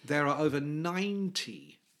 Yeah, there are over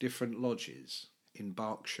 90 different lodges in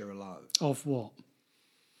Berkshire alone. Of what?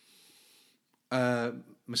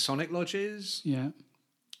 Masonic lodges. Yeah,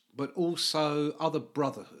 but also other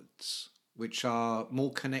brotherhoods which are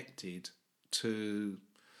more connected to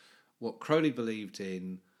what Crowley believed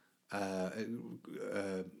in.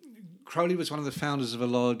 Crowley was one of the founders of a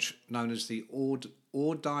lodge known as the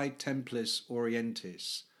Ordi Templis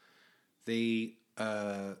Orientis, the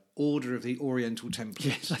Order of the Oriental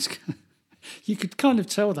Templars. Yeah, you could kind of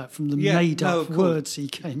tell that from the made-up words he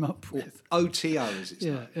came up with. OTO, as it's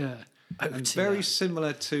known. Yeah. And very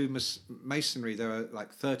similar to Masonry, there are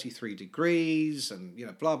like 33 degrees and,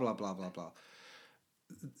 blah, blah, blah, blah, blah.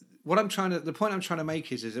 The point I'm trying to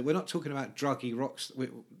make is that we're not talking about druggy rocks. We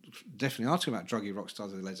definitely are talking about druggy rock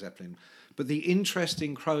stars of Led Zeppelin, but the interest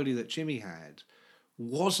in Crowley that Jimmy had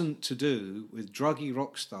wasn't to do with druggy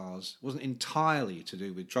rock stars. Wasn't entirely to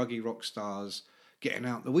do with druggy rock stars getting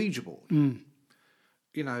out the Ouija board.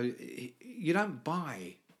 You don't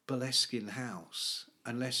buy Boleskine House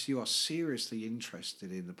unless you are seriously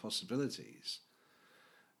interested in the possibilities.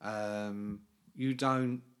 You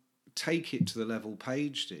don't take it to the level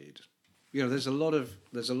Page did. There's a lot of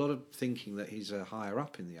thinking that he's a higher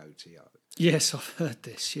up in the OTO. Yes, I've heard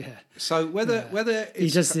this. Yeah. So whether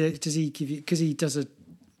it's does he give you, because he does a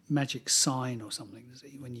magic sign or something, does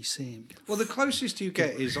he, when you see him? Well, the closest you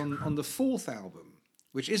get is on the 4th album,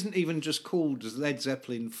 which isn't even just called Led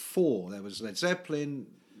Zeppelin 4. There was Led Zeppelin,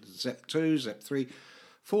 Zep 2, Zep 3.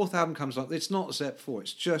 Fourth album comes on. It's not Zepp 4.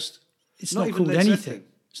 It's just. It's not called anything.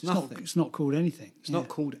 It's nothing. It's not called anything. It's not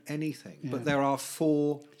called anything. But there are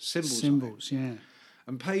 4 symbols. Yeah.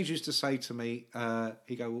 And Page used to say to me,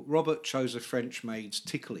 he'd go, well, Robert chose a French maid's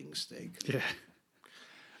tickling stick. Yeah.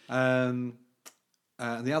 And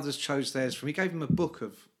the others chose theirs from. He gave them a book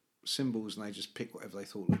of symbols, and they just picked whatever they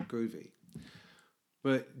thought looked groovy.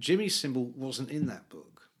 But Jimmy's symbol wasn't in that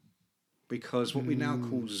book, because what we now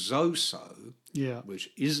call Zoso, which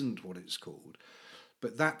isn't what it's called,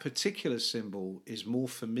 but that particular symbol is more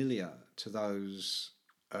familiar to those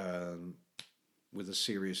with a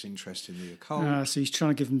serious interest in the occult. So he's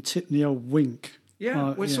trying to give them the old wink.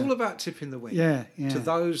 Yeah, well, it's all about tipping the wink. To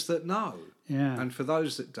those that know. Yeah. And for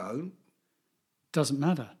those that don't, doesn't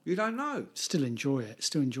matter. You don't know. Still enjoy it.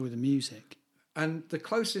 Still enjoy the music. And the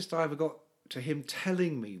closest I ever got to him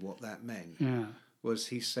telling me what that meant was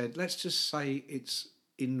he said, let's just say it's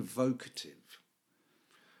invocative.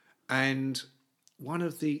 And one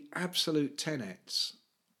of the absolute tenets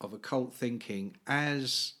of occult thinking,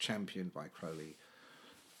 as championed by Crowley,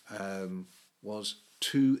 was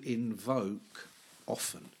to invoke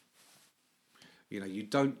often. You know, you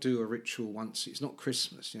don't do a ritual once. It's not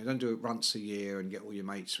Christmas. You know, don't do it once a year and get all your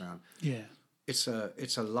mates around. Yeah, it's a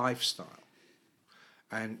lifestyle,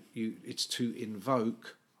 and it's to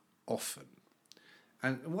invoke often.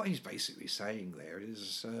 And what he's basically saying there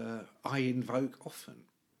is, I invoke often.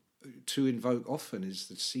 To invoke often is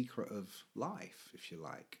the secret of life, if you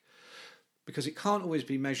like, because it can't always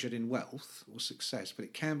be measured in wealth or success, but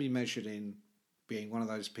it can be measured in being one of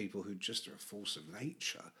those people who just are a force of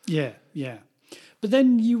nature. Yeah, yeah. But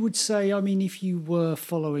then you would say, I mean, if you were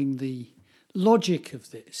following the logic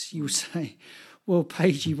of this, you would say, well,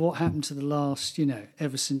 Pagey, what happened to the last,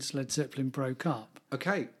 ever since Led Zeppelin broke up?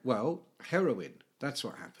 Okay, well, heroin, that's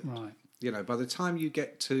what happened. Right. You know, by the time you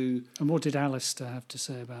get to... And what did Alistair have to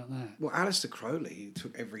say about that? Well, Alistair Crowley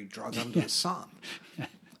took every drug under the sun. Yeah.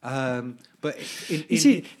 But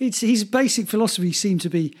his basic philosophy seemed to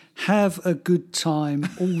be have a good time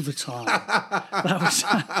all the time.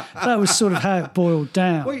 that was sort of how it boiled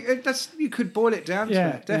down. Well, you could boil it down to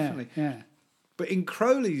that, definitely. Yeah. But in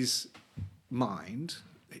Crowley's mind,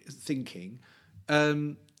 thinking,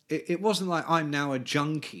 it wasn't like I'm now a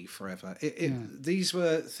junkie forever. These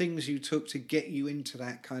were things you took to get you into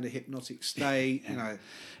that kind of hypnotic state. You know,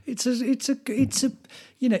 it's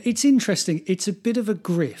interesting. It's a bit of a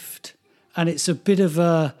grift, and it's a bit of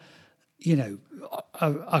a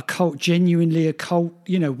cult, genuinely a cult.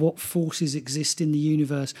 You know, what forces exist in the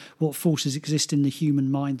universe, what forces exist in the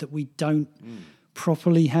human mind that we don't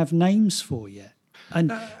properly have names for yet.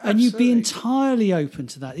 And you'd be entirely open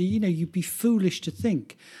to that. You'd be foolish to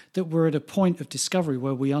think that we're at a point of discovery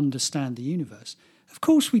where we understand the universe. Of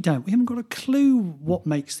course we don't. We haven't got a clue what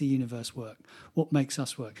makes the universe work, what makes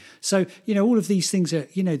us work. So, all of these things are,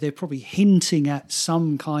 they're probably hinting at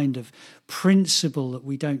some kind of principle that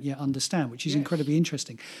we don't yet understand, which is incredibly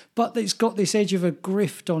interesting. But it's got this edge of a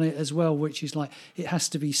grift on it as well, which is like it has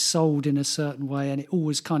to be sold in a certain way, and it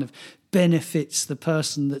always kind of benefits the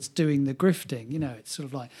person that's doing the grifting. It's sort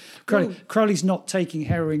of like Crowley's not taking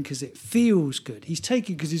heroin because it feels good. He's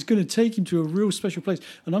taking it because it's going to take him to a real special place,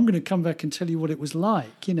 and I'm going to come back and tell you what it was like.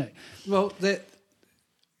 Well,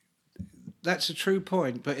 that's a true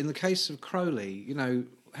point. But in the case of Crowley,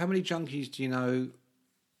 how many junkies do you know?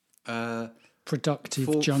 Productive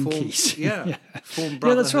junkies. Form brotherhood.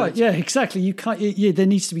 Yeah, that's right. Yeah, exactly. You can't. Yeah, there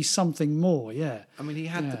needs to be something more. Yeah. I mean, he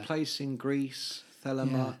had the place in Greece,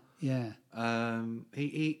 Thelema. Yeah.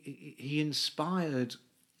 He inspired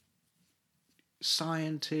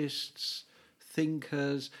scientists,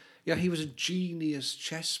 thinkers. Yeah, he was a genius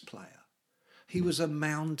chess player. He was a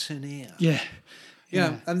mountaineer.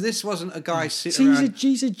 Yeah, and this wasn't a guy sitting around...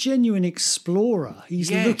 He's a genuine explorer.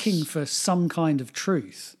 He's looking for some kind of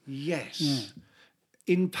truth. Yes. Yeah.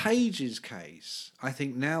 In Page's case, I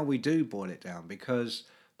think now we do boil it down, because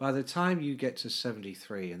by the time you get to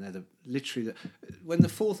 73, and they're when the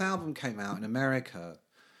fourth album came out in America,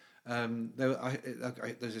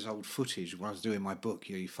 there's this old footage when I was doing my book.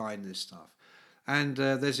 You find this stuff, and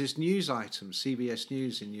there's this news item, CBS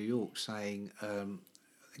News in New York, saying, I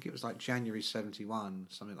think it was like January 71,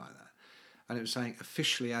 something like that, and it was saying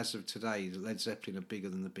officially as of today, that Led Zeppelin are bigger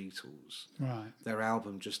than the Beatles. Right. Their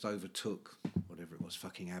album just overtook whatever it was,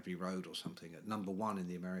 fucking Abbey Road or something, at number 1 in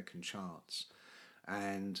the American charts.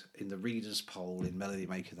 And in the readers' poll in Melody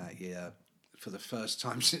Maker that year, for the first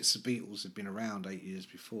time since the Beatles had been around 8 years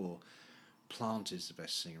before, Plant is the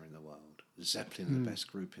best singer in the world. Zeppelin are the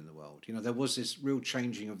best group in the world. There was this real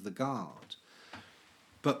changing of the guard.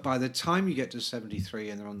 But by the time you get to 73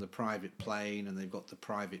 and they're on the private plane and they've got the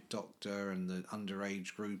private doctor and the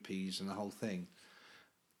underage groupies and the whole thing,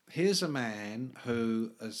 here's a man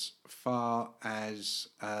who, as far as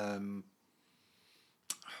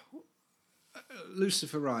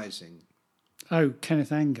Lucifer Rising. Oh,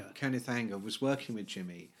 Kenneth Anger. Kenneth Anger was working with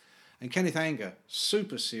Jimmy. And Kenneth Anger,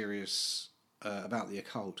 super serious about the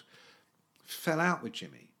occult, fell out with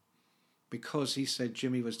Jimmy because he said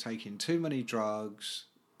Jimmy was taking too many drugs,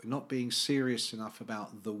 not being serious enough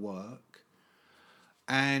about the work.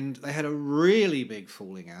 And they had a really big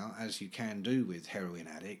falling out, as you can do with heroin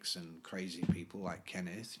addicts and crazy people like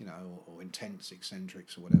Kenneth, or intense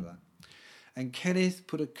eccentrics or whatever. And Kenneth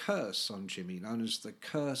put a curse on Jimmy, known as the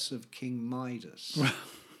Curse of King Midas.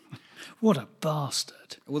 What a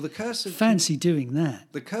bastard. Well, the Curse of doing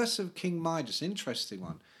that. The Curse of King Midas, interesting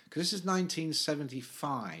one, because this is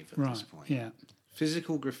 1975 at this point. Yeah.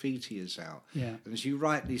 Physical Graffiti is out. Yeah. And as you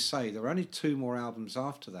rightly say, there are only 2 more albums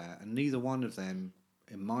after that, and neither one of them,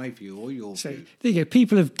 in my view or your view... There you go.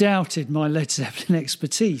 People have doubted my Led Zeppelin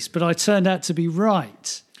expertise, but I turned out to be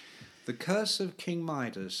right. The Curse of King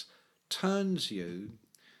Midas turns you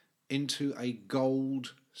into a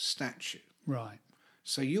gold statue. Right.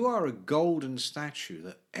 So you are a golden statue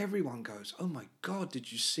that everyone goes, oh my God,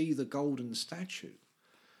 did you see the golden statue?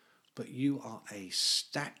 But you are a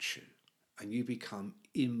statue and you become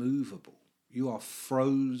immovable. You are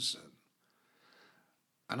frozen.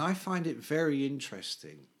 And I find it very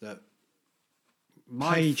interesting that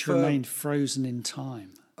Page remained frozen in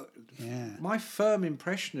time. Yeah. My firm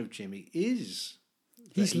impression of Jimmy is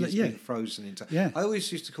he's been frozen in time. Yeah. I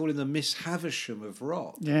always used to call him the Miss Havisham of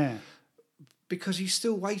rock. Yeah. Because he's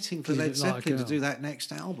still waiting for Led Zeppelin to do that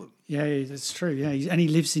next album. Yeah, that's true. Yeah, and he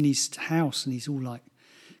lives in his house and he's all like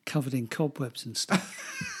covered in cobwebs and stuff.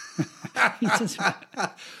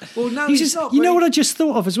 Well, no, he's not. You know what I just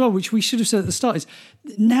thought of as well, which we should have said at the start, is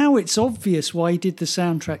now it's obvious why he did the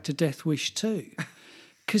soundtrack to Death Wish 2.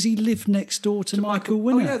 Because he lived next door to Michael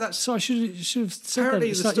Wimmer. Oh, yeah, so I should have said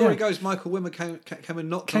apparently that. The story goes Michael Wimmer came and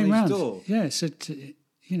knocked on his door. Yeah, said,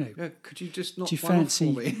 Yeah, could you just knock one off for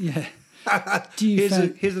me? Yeah.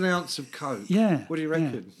 Here's an ounce of coke. Yeah. What do you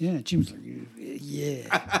reckon? Yeah. Jim's like,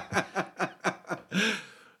 yeah.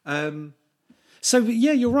 So,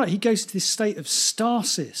 yeah, you're right. He goes to this state of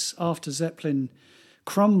stasis after Zeppelin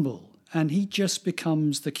crumble, and he just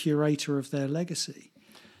becomes the curator of their legacy.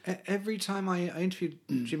 Every time I interviewed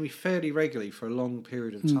Jimmy fairly regularly for a long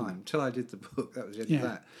period of time, until I did the book, that was the end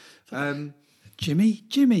of that. Jimmy,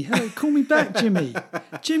 hello, call me back, Jimmy.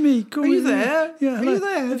 Jimmy, call me. Are you there? Yeah, are you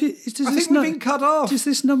there? I think we've been cut off. Does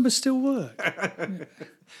this number still work?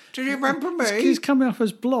 Do you remember me? It's coming up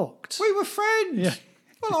as blocked. We were friends. Yeah.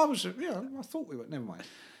 Well, I thought we were. Never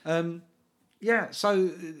mind. So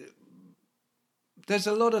there's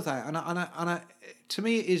a lot of that, and I, to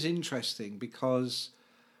me, it is interesting because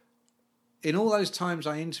in all those times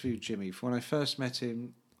I interviewed Jimmy, from when I first met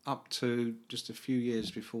him up to just a couple of years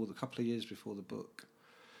before the book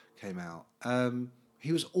came out,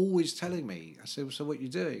 he was always telling me. I said, "So what are you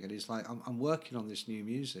doing?" And he's like, "I'm working on this new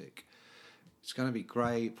music. It's going to be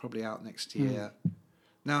great. Probably out next year."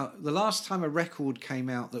 Now, the last time a record came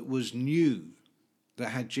out that was new, that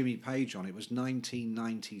had Jimmy Page on it, was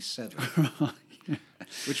 1997,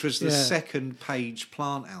 which was the second Page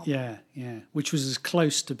Plant album. Yeah, which was as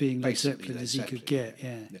close to being Led Zeppelin as he could get.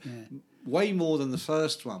 Yeah. Way more than the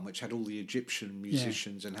first one, which had all the Egyptian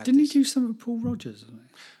musicians and had. Didn't he do something with Paul Rodgers?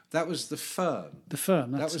 That was the Firm. The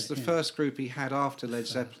Firm. That was the first group he had after Led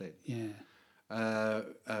Zeppelin. Yeah.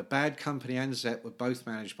 Bad Company and Zepp were both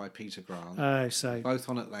managed by Peter Grant. Both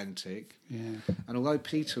on Atlantic. Yeah. And although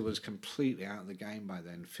Peter was completely out of the game by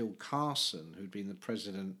then, Phil Carson, who'd been the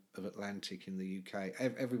president of Atlantic in the UK,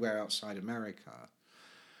 everywhere outside America,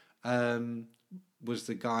 was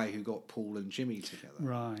the guy who got Paul and Jimmy together.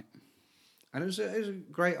 Right. And it was a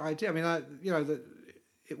great idea. I mean,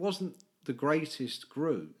 it wasn't the greatest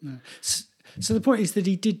group. No. So the point is that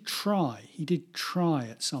he did try. He did try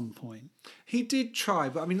at some point. He did try,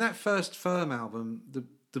 but I mean, that first Firm album,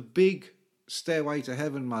 the big Stairway to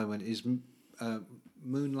Heaven moment is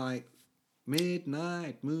Moonlight late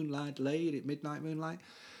at midnight, moonlight.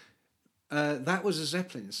 That was a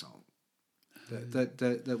Zeppelin song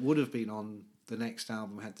that would have been on the next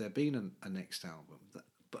album had there been a next album.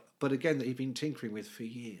 But again, that he'd been tinkering with for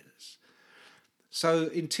years. So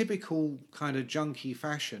in typical kind of junkie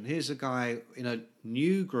fashion, here's a guy in a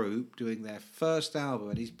new group doing their first album,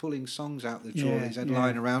 and he's pulling songs out the drawer he's had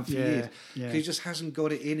lying around for years. Yeah. He just hasn't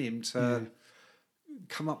got it in him to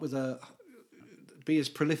come up with be as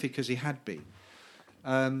prolific as he had been.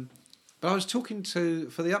 But I was talking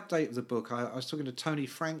for the update of the book, I was talking to Tony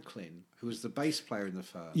Franklin, who was the bass player in the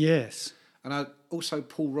Firm. Yes. And also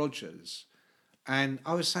Paul Rogers. And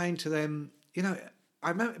I was saying to them, I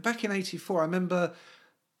remember back in 84, I remember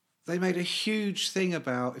they made a huge thing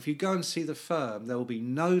about, if you go and see the Firm, there will be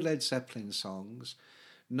no Led Zeppelin songs,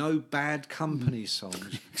 no Bad Company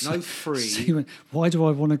songs, no Free. So you went, why do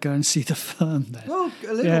I want to go and see the Firm then? Well,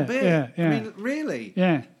 a little bit. Yeah. I mean, really.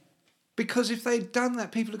 Yeah. Because if they'd done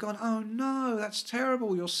that, people had gone, oh no, that's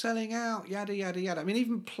terrible, you're selling out, yada, yada, yada. I mean,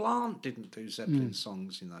 even Plant didn't do Zeppelin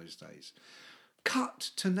songs in those days.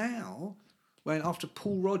 Cut to now, when after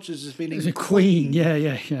Paul Rogers has been in Queen.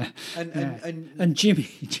 Yeah. And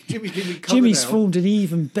Jimmy's formed an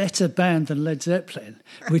even better band than Led Zeppelin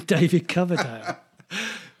with David Coverdale.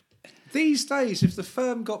 These days, if the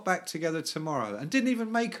Firm got back together tomorrow and didn't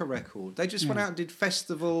even make a record, they just went out and did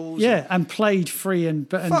festivals. Yeah, and played Free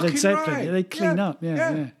and Led Zeppelin. Right. They'd clean up.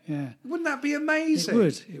 Yeah. Wouldn't that be amazing?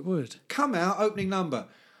 It would. Come out, opening number.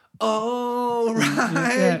 All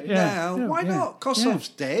right now. Why not? Kossoff's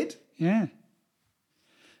dead. Yeah.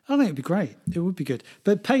 I think it'd be great. It would be good.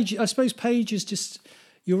 But Page, I suppose Page is just,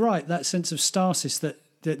 you're right, that sense of stasis that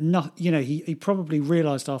not, he probably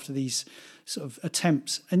realised after these sort of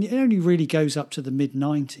attempts, and it only really goes up to the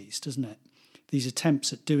mid-90s, doesn't it? These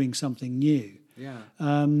attempts at doing something new. Yeah.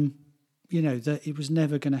 That it was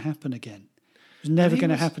never going to happen again. It was never going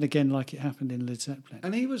to happen again like it happened in Led Zeppelin.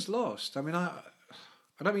 And he was lost. I mean, I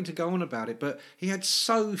don't mean to go on about it, but he had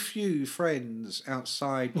so few friends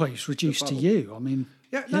outside. Well, he's reduced to you. I mean...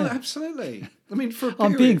 Yeah, no, absolutely. I mean, for a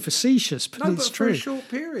period... I'm being facetious, but it's true. For a short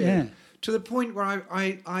period. Yeah. To the point where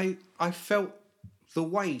I felt the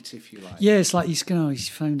weight, if you like. Yeah, it's like he's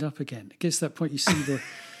phoned up again. It gets to that point, you see the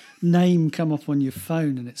name come up on your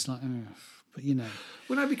phone, and it's like, but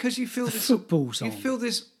Well, no, because you feel this... football's on. You feel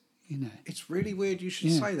this... It's really weird you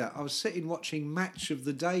should say that. I was sitting watching Match of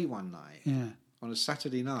the Day one night. Yeah. On a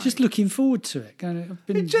Saturday night. Just looking forward to it. I've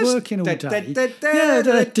been working all day.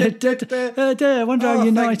 I wonder how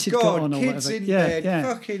United got on or whatever. Kids in bed.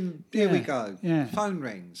 Fucking, here we go. Yeah. Phone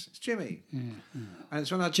rings. It's Jimmy. Yeah. And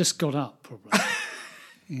it's when I just got up, probably.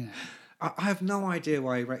 I have no idea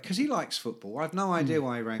why he rang, because he likes football. I have no idea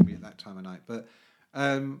why he rang me at that time of night. But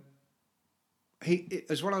as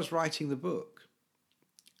well, I was writing the book.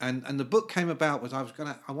 And the book came about was I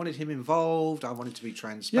wanted him involved. I wanted to be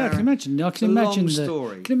transparent. Yeah, I can imagine the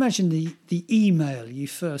imagine the email you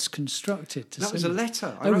first constructed. That was a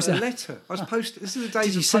letter. I wrote a letter. I was posting. This is the days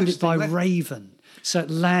Did you send it by Raven? So it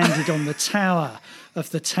landed on the tower of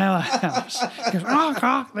the tower house. It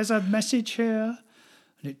goes, there's a message here,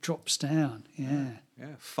 and it drops down. Yeah.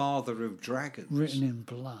 Yeah, Father of Dragons. Written in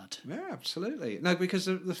blood. Yeah, absolutely. No, because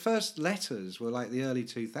the first letters were like the early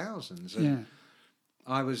 2000s. And yeah.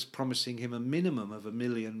 I was promising him a minimum of £1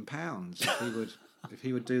 million if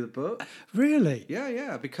he would do the book. Really?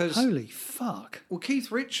 Yeah. Because holy fuck. Well,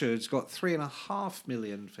 Keith Richards got £3.5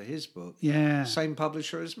 million for his book. Yeah. Same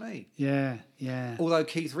publisher as me. Yeah. Although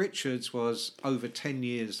Keith Richards was over 10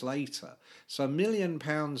 years later, so £1 million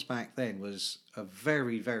back then was a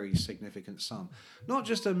very, very significant sum. Not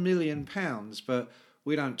just £1 million, but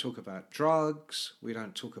we don't talk about drugs, we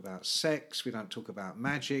don't talk about sex, we don't talk about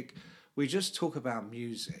magic. We just talk about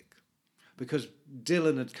music, because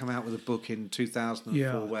Dylan had come out with a book in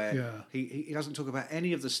 2004 where he doesn't talk about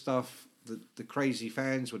any of the stuff that the crazy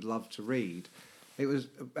fans would love to read. It was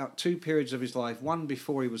about two periods of his life, one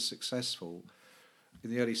before he was successful in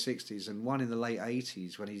the early 60s and one in the late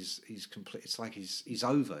 80s when he's complete. It's like he's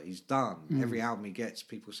over, he's done. Every album he gets,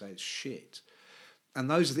 people say it's shit.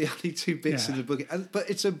 And those are the only two bits in the book. But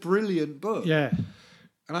it's a brilliant book. Yeah.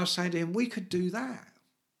 And I was saying to him, we could do that.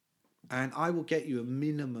 And I will get you a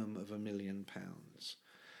minimum of £1 million.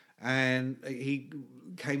 And he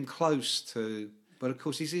came close to, but of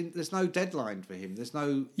course there's no deadline for him. There's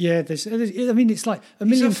no. Yeah, I mean, it's like £1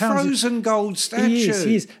 million. He's a frozen gold statue.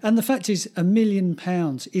 He is. And the fact is, £1 million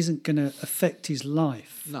isn't going to affect his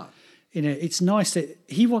life. No. It's nice that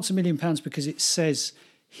he wants £1 million because it says,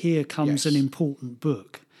 here comes an important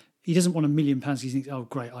book. He doesn't want £1 million. He thinks, oh,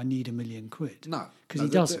 great, I need £1 million. No. Because he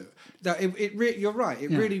doesn't. You're right. It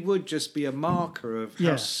really would just be a marker of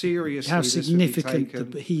how seriously how this significant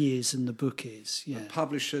would be taken. He is and the book is. Yeah. The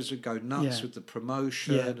publishers would go nuts with the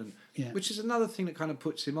promotion, which is another thing that kind of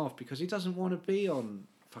puts him off, because he doesn't want to be on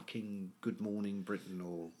fucking Good Morning Britain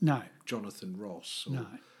or Jonathan Ross. Or,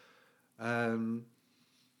 no.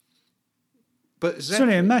 But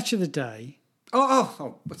sorry, a match of the day.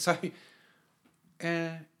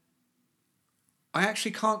 I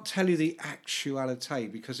actually can't tell you the actuality,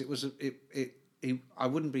 because it was I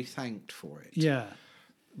wouldn't be thanked for it. Yeah.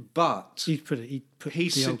 But he put the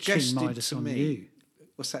old King Midas on you.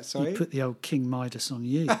 What's that? Sorry, he put the old King Midas on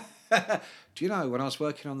you. Do you know when I was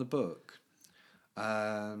working on the book?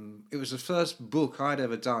 It was the first book I'd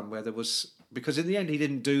ever done where there was, because in the end he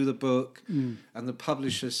didn't do the book, and the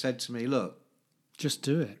publisher said to me, "Look, just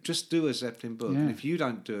do it. Just do a Zeppelin book, and if you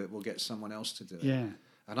don't do it, we'll get someone else to do it." Yeah.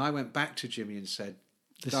 And I went back to Jimmy and said,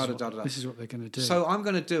 This is what they're going to do. So I'm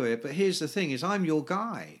going to do it, but here's the thing: is I'm your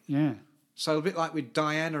guy. Yeah. So a bit like with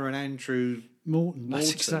Diana and Andrew Morton.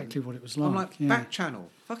 That's exactly what it was like. I'm like, back channel,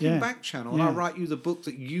 back channel, and I'll write you the book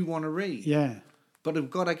that you want to read. Yeah. But I've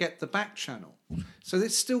got to get the back channel. So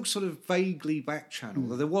it's still sort of vaguely back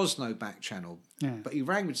channel. There was no back channel. Yeah. But he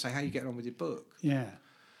rang me to say, how are you getting on with your book? Yeah.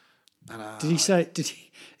 And,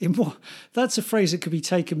 that's a phrase that could be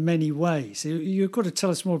taken many ways. You've got to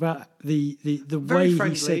tell us more about the way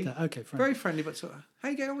friendly, he said that. Okay, friendly. Very friendly, but sort of, how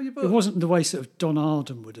are you getting on with your book? It wasn't the way sort of Don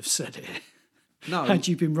Arden would have said it. No. Had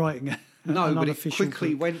you been writing an unofficial but it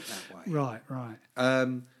quickly book. went that way. Right.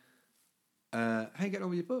 How are you getting on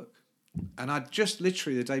with your book? And I'd just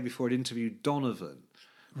literally the day before I'd interviewed Donovan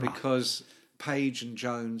because Page and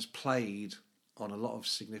Jones played on a lot of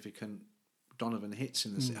significant Donovan hits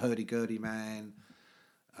in the Hurdy-Gurdy Man.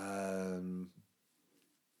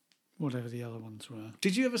 Whatever the other ones were.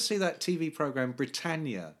 Did you ever see that TV programme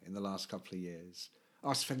Britannia in the last couple of years?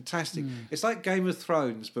 Oh, it's fantastic. It's like Game of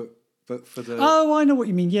Thrones, but for the... Oh, I know what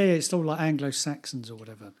you mean. Yeah, it's all like Anglo-Saxons or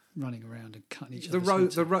whatever running around and cutting each other. The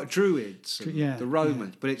Druids, the Romans.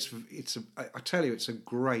 Yeah. But I tell you, it's a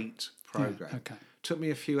great programme. Yeah, okay. Took me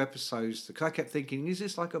a few episodes because I kept thinking, is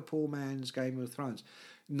this like a poor man's Game of Thrones?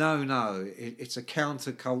 No, it's a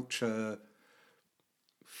counterculture,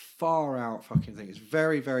 far out fucking thing. It's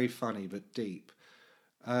very, very funny but deep.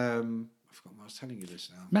 I forgot what I was telling you this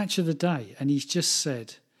now. Match of the day, and he's just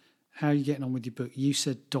said, how are you getting on with your book? You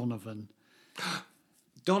said Donovan.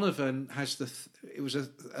 Donovan has it was a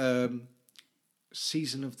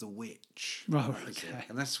Season of the Witch. Right, okay.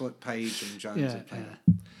 And that's what Page and Jones are playing.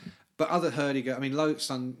 Yeah. But other Hurdy-Gurdy, I mean, loads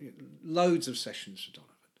of sessions for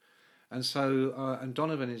Donovan. And so, and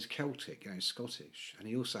Donovan is Celtic, Scottish. And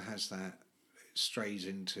he also has that, strays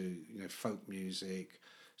into, folk music,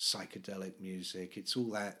 psychedelic music. It's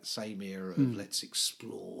all that same era of let's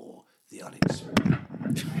explore the unexplored.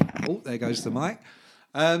 Oh, there goes the mic.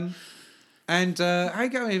 And how you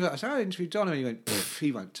going? I said, I interviewed Donovan. He went,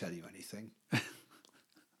 he won't tell you anything.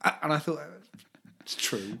 And I thought, it's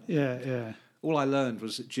true. Yeah. All I learned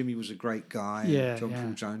was that Jimmy was a great guy. Yeah, and John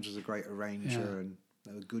Paul Jones was a great arranger, and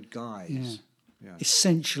they were good guys. Yeah.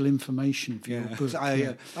 Essential information for your book.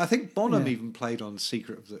 I think Bonham even played on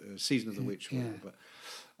Season of the Witch.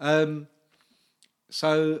 But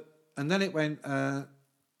so, and then it went.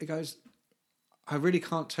 It goes. I really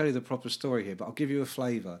can't tell you the proper story here, but I'll give you a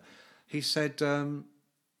flavour. He said,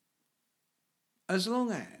 as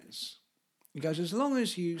long as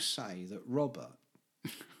you say that Robert,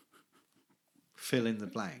 fill in the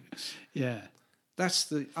blanks. Yeah. That's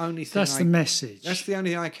the only thing. That's the message. That's the only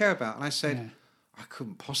thing I care about. And I said, I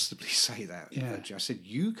couldn't possibly say that. Yeah. I said,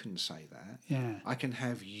 you can say that. Yeah. I can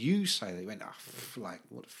have you say that. He went,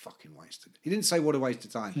 what a fucking waste of... He didn't say what a waste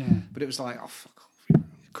of time. Yeah. But it was like, fuck off.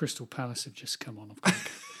 Crystal Palace have just come on.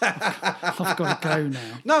 I've got to go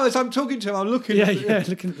now. No, as I'm talking to him, I'm looking. Looking at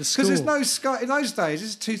the score. Because there's no Sky in those days.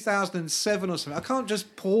 This is 2007 or something. I can't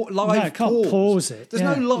just pause. I can't pause it. There's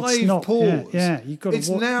no live pause. Yeah, you've got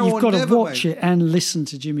to watch it and listen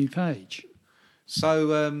to Jimmy Page.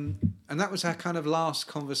 So, and that was our kind of last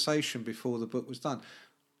conversation before the book was done.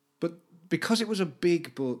 But because it was a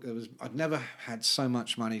big book, I'd never had so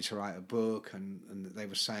much money to write a book, and they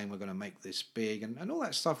were saying we're going to make this big, and all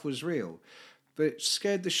that stuff was real. But it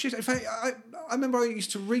scared the shit. In fact, I remember I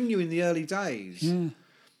used to ring you in the early days, and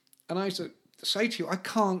I used to say to you, I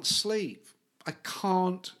can't sleep. I've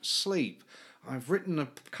written a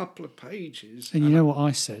couple of pages. And you know what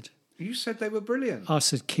I said? You said they were brilliant. I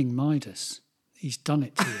said King Midas. He's done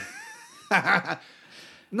it to you.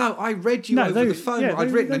 No, I read you over the phone what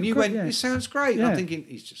I'd written, and you went, it sounds great. Yeah. I'm thinking,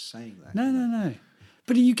 he's just saying that. No.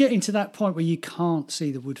 But you get into that point where you can't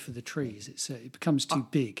see the wood for the trees. It becomes too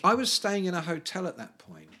big. I was staying in a hotel at that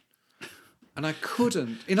point, and I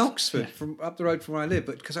couldn't, in Oxford, from up the road from where I live,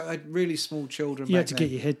 but because I had really small children You had to get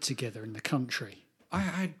your head together in the country. I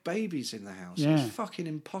had babies in the house. It was fucking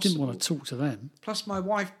impossible. Didn't want to talk to them. Plus my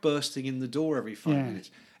wife bursting in the door every 5 minutes.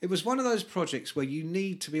 It was one of those projects where you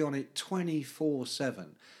need to be on it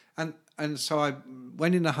 24/7. And so I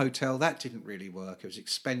went in a hotel. That didn't really work. It was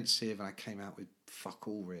expensive, and I came out with fuck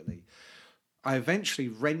all, really. I eventually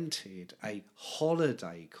rented a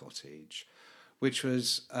holiday cottage, which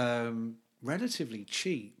was relatively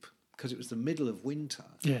cheap because it was the middle of winter.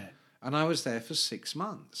 Yeah. And I was there for 6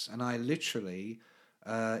 months. And I literally,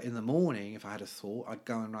 in the morning, if I had a thought, I'd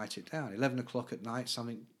go and write it down. 11 o'clock at night,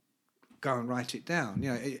 something, go and write it down. You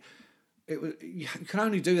know, you can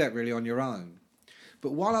only do that really on your own.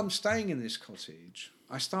 But while I'm staying in this cottage,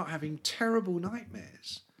 I start having terrible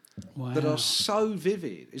nightmares that are so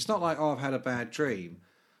vivid. It's not like, oh, I've had a bad dream.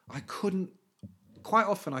 Quite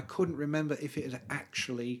often I couldn't remember if it had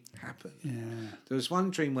actually happened. Yeah. There was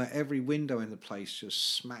one dream where every window in the place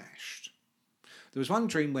just smashed. There was one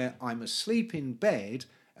dream where I'm asleep in bed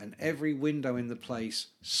and every window in the place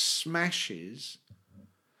smashes,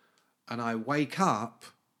 and I wake up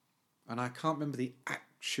and I can't remember the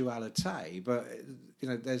actuality, but you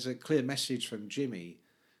know, there's a clear message from Jimmy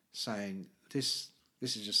saying this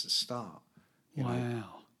is just the start. You know,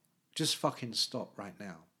 just fucking stop right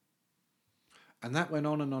now. And that went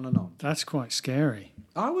on and on and on. That's quite scary.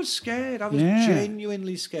 I was scared. I was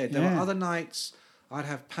genuinely scared. There were other nights I'd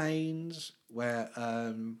have pains where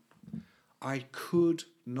I could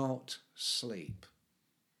not sleep.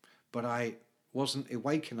 But I wasn't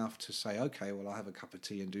awake enough to say, okay, well, I'll have a cup of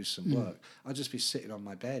tea and do some work. I'd just be sitting on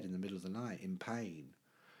my bed in the middle of the night in pain.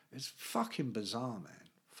 It's fucking bizarre, man.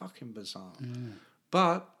 Fucking bizarre.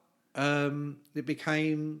 But it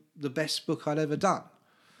became the best book I'd ever done,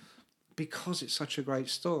 because it's such a great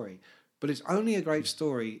story. But it's only a great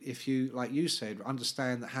story if you, like you said,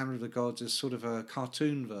 understand that Hammer of the Gods is sort of a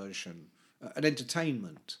cartoon version, an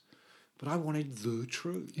entertainment. But I wanted the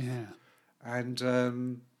truth. Yeah.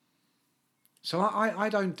 And so I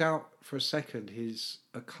don't doubt for a second his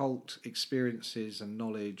occult experiences and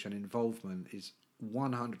knowledge and involvement is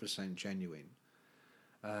 100% genuine.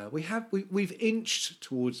 We've inched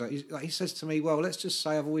towards that. He says to me, well, let's just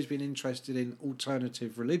say I've always been interested in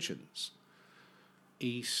alternative religions,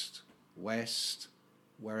 East, West,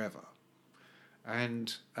 wherever.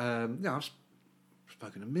 And I've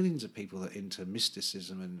spoken to millions of that are into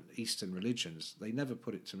mysticism and Eastern religions. They never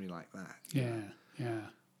put it to me like that.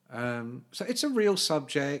 So it's a real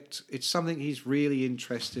subject. It's something he's really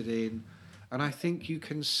interested in. And I think you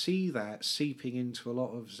can see that seeping into a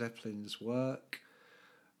lot of Zeppelin's work.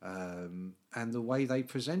 And the way they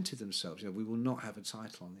presented themselves. You know, we will not have a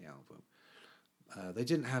title on the album. They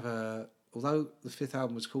didn't have although the fifth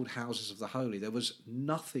album was called Houses of the Holy, there was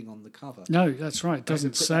nothing on the cover. No, that's right. It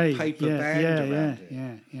doesn't say. Paper band around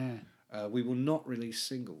it. We will not release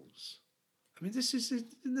singles. I mean, this is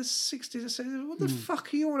in the 60s. What the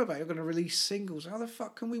fuck are you on about? You're going to release singles. How the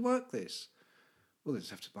fuck can we work this? Well, they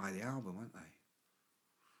just have to buy the album, won't they?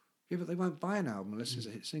 Yeah, but they won't buy an album unless it's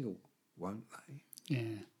a hit single, won't they?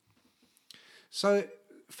 Yeah. So,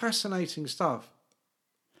 fascinating stuff.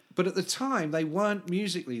 But at the time, they weren't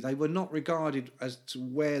they were not regarded as to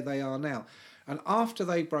where they are now. And after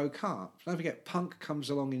they broke up, don't forget, Punk comes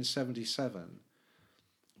along in 77,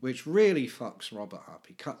 which really fucks Robert up.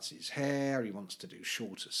 He cuts his hair, he wants to do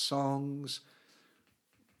shorter songs.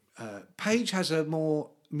 Page has a more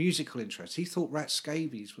musical interest. He thought Rat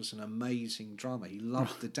Scabies was an amazing drummer. He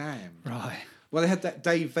loved The Damned. Right. Well, they had that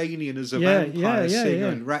Dave Vanian as a vampire singer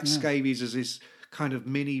and Rat Scabies as this kind of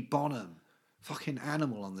mini Bonham. Fucking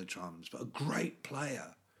animal on the drums, but a great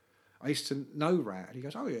player. I used to know Rat, and he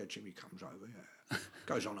goes, oh yeah, Jimmy comes over, yeah.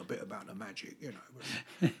 Goes on a bit about the magic, you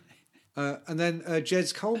know. And then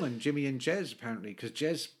Jez Coleman, Jimmy and Jez, apparently, because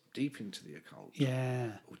Jez deep into the occult.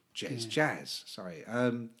 Yeah. Or Jazz, sorry.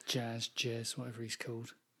 Jazz, whatever he's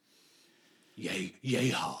called.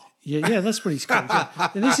 Yeehaw. Yeah, that's what he's called.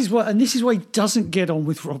 Yeah. And this is why he doesn't get on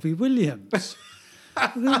with Robbie Williams.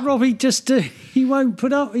 Robbie just he won't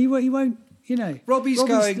put up. He won't. You know. Robbie's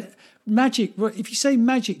going magic. If you say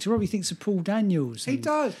magic to Robbie, he thinks of Paul Daniels. He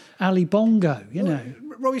does. Ali Bongo. You know.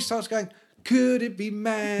 Robbie starts going, could it be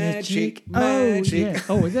magic? Magic.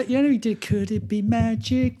 Oh, yeah. He did. Could it be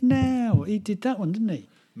magic now? He did that one, didn't he?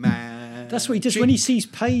 Magic. That's what he does when he sees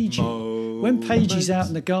Paige. When Paige is out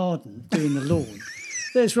in the garden doing the lawn.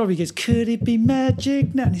 There's Robbie goes, could it be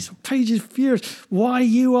magic now? And he's Paige is furious. Why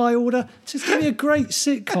you, I order? Just give me a great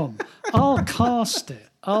sitcom. I'll cast it.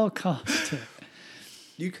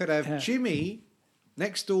 You could have Jimmy,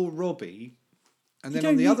 next door Robbie, and then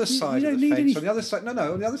on the other side of the fence, on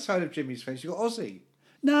the other side of Jimmy's fence, you've got Ozzy.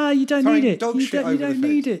 No, you don't need it. You don't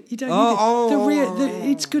need it. You don't need it.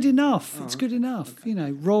 It's good enough. It's good enough. Okay. You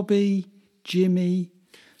know, Robbie, Jimmy.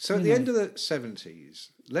 So at the end of the 70s,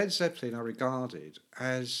 Led Zeppelin are regarded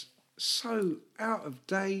as so out of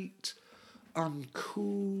date,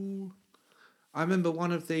 uncool. I remember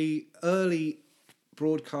one of the early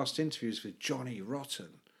broadcast interviews with Johnny Rotten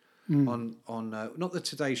on not the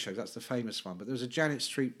Today Show, that's the famous one, but there was a Janet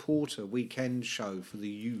Street Porter weekend show for the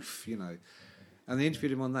youth, you know. And they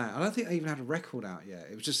interviewed him on that. I don't think they even had a record out yet.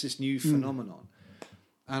 It was just this new phenomenon.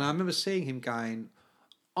 And I remember seeing him going,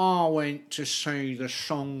 I went to see The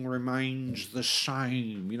Song Remains the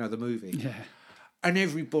Same, the movie. Yeah. And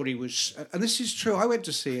everybody was, and this is true, I went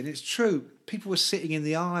to see it, and it's true, people were sitting in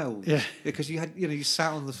the aisles. Yeah. Because you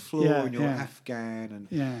sat on the floor in your Afghan.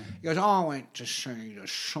 And he goes, I went to see The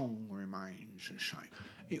Song Remains the Same.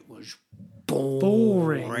 It was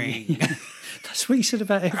boring. That's what he said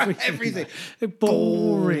about everything. Everything.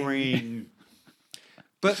 Boring.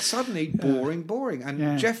 But suddenly, boring.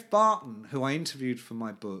 And Jeff Barton, who I interviewed for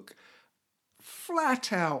my book,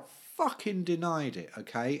 flat out fucking denied it,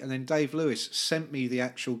 okay? And then Dave Lewis sent me the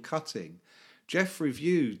actual cutting. Jeff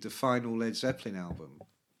reviewed the final Led Zeppelin album.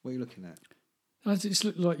 What are you looking at? It just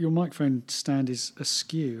looked like your microphone stand is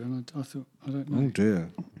askew, and I thought, I don't know. Oh, dear.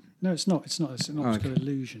 No, it's not. It's an optical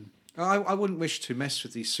illusion. I wouldn't wish to mess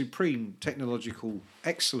with the supreme technological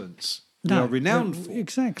excellence we are renowned for.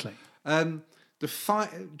 Exactly.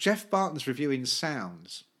 Jeff Barton's reviewing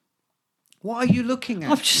sounds. What are you looking at?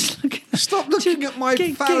 I'm just looking. Stop looking at my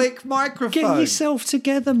phallic microphone. Get yourself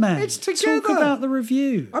together, man. It's together. Talk about the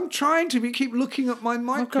review. I'm trying to keep looking at my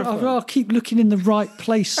microphone. I'll keep looking in the right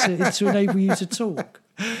place to enable you to talk.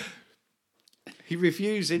 He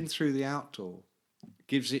reviews In Through the Outdoor,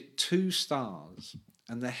 gives it 2 stars,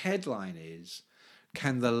 and the headline is,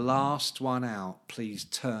 "Can the last one out please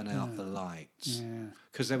turn out the lights?"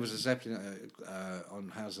 Because there was a Zeppelin on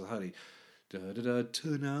House of the Holy.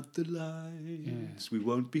 Turn out the lights. We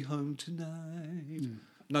won't be home tonight.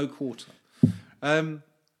 No quarter. And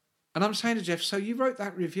I'm saying to Jeff, so you wrote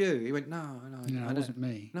that review? He went, no, it wasn't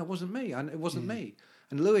me. No, it wasn't me. It wasn't me.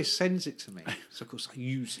 And Lewis sends it to me. So, of course, I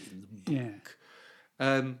use it in the book.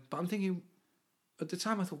 But I'm thinking, at the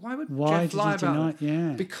time, I thought, why Jeff lie about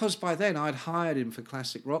it? Because by then, I'd hired him for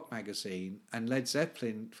Classic Rock Magazine, and Led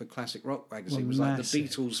Zeppelin for Classic Rock Magazine was like the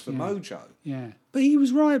Beatles for Mojo. Yeah. But he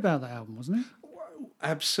was right about that album, wasn't he?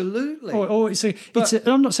 Absolutely.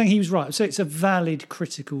 I'm not saying he was right. So it's a valid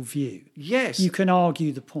critical view. Yes. You can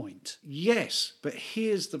argue the point. Yes, but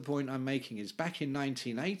here's the point I'm making is back in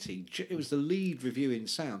 1980, it was the lead review in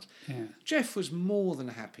Sounds. Yeah. Jeff was more than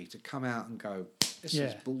happy to come out and go, this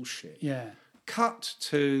is bullshit. Yeah. Cut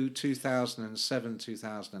to 2007,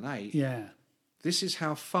 2008. Yeah. This is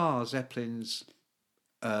how far Zeppelin's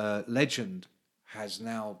legend has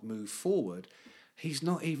now moved forward. He's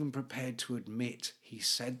not even prepared to admit he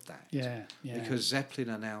said that. Yeah. Because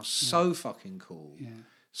Zeppelin are now so fucking cool. Yeah.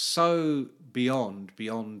 So beyond.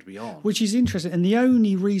 Which is interesting. And the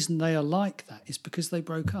only reason they are like that is because they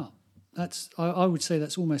broke up. I would say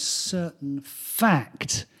that's almost certain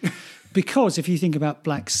fact. Because if you think about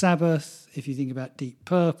Black Sabbath, if you think about Deep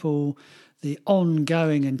Purple, the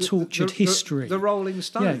ongoing and tortured history. The Rolling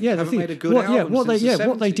Stones haven't made a good album what since the 70s.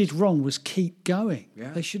 What they did wrong was keep going.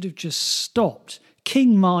 Yeah. They should have just stopped.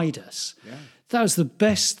 King Midas. Yeah. That was the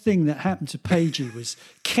best thing that happened to Pagey was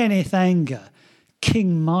Kenneth Anger,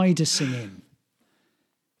 King Midasing him.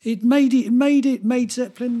 It made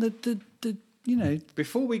Zeppelin the.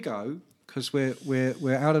 Before we go, because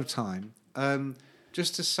we're out of time.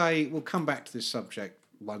 Just to say, we'll come back to this subject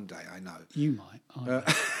one day. I know you might.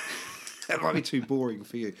 That might be too boring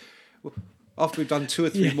for you. Well, after we've done 2 or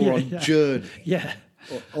 3 more on Journey. Yeah.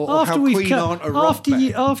 Or how Queen aren't a rock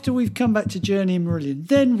band. After we've come back to Journey and Marillion,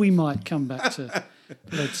 then we might come back to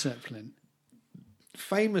Led Zeppelin.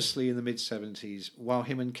 Famously in the mid-70s, while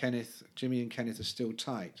Jimmy and Kenneth are still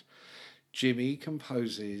tight, Jimmy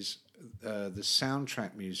composes the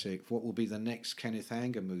soundtrack music for what will be the next Kenneth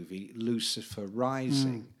Anger movie, Lucifer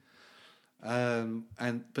Rising.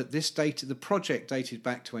 But the project dated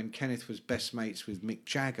back to when Kenneth was best mates with Mick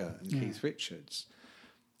Jagger and Keith Richards.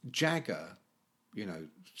 Jagger,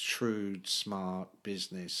 shrewd, smart,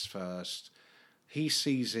 business first. He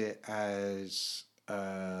sees it as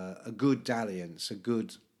a good dalliance, a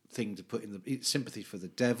good thing to put in the sympathy for the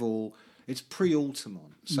devil. It's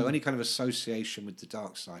pre-Altamont, so any kind of association with the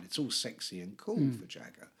dark side, it's all sexy and cool for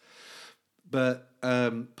Jagger. But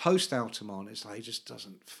post-Altamont, it's like he just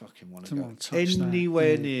doesn't fucking want to go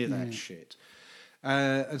anywhere near that shit.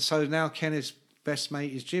 And so now Kenneth's best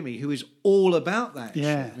mate is Jimmy, who is all about that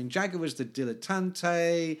shit. I mean, Jagger was the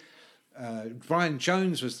dilettante. Brian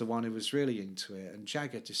Jones was the one who was really into it, and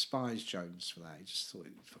Jagger despised Jones for that. He just thought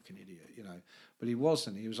he was a fucking idiot, But he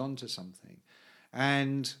wasn't. He was onto something.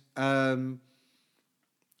 And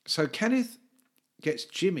so Kenneth gets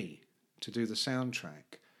Jimmy to do the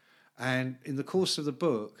soundtrack. And in the course of the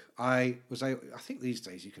book, I think these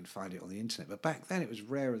days you can find it on the internet, but back then it was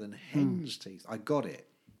rarer than hen's teeth. I got it.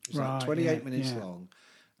 It's like 28 minutes long,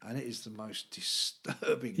 and it is the most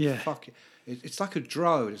disturbing fucking... It's like a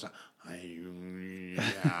drone. It's like... And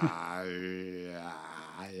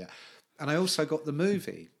I also got the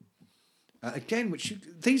movie again, which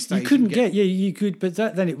these days you couldn't get. Yeah, you could, but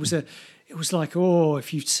then it was like, oh,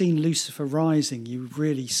 if you'd seen Lucifer Rising, you've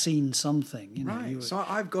really seen something. You know, right. So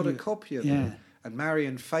I've got a copy of it, and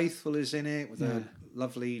Marianne Faithfull is in it with her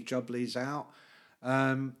lovely jubblies out.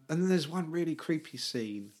 And then there's one really creepy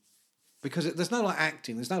scene because there's no like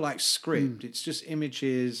acting, there's no like script. It's just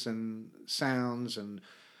images and sounds and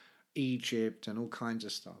Egypt and all kinds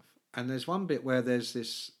of stuff. And there's one bit where there's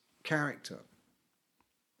this character,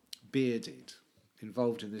 bearded,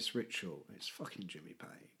 involved in this ritual. It's fucking Jimmy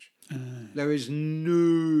Page. There is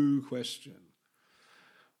no question.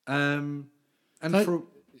 Well, go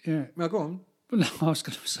on. Well, no, I was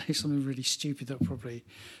going to say something really stupid that would probably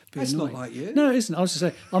be That's annoying. not like you. No, it isn't. I was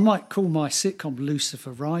going to say, I might call my sitcom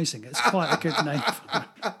Lucifer Rising. It's quite a good name for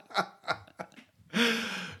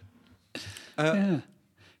it.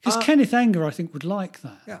 Because Kenneth Anger, I think, would like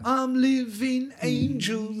that. Yeah, I'm living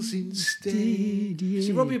angels instead. Yeah.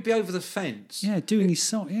 See, Robbie would be over the fence. Yeah, doing his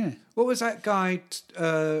song, What was that guy,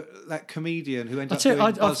 that comedian who ended up doing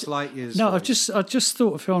Buzz Lightyear's voice? I just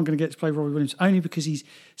thought of who I'm going to get to play Robbie Williams, only because he's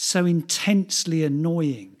so intensely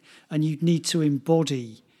annoying and you'd need to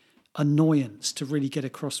embody annoyance to really get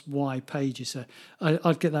across why Page is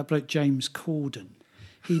I'd get that bloke James Corden.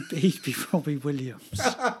 He'd be Robbie Williams.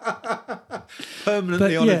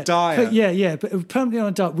 Permanently on a diet. But permanently on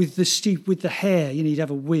a diet with the hair. You know, he'd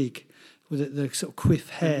have a wig with the sort of quiff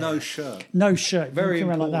hair. And no shirt. Very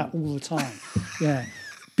around like that all the time.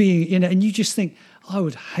 Being, and you just think, I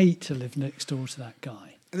would hate to live next door to that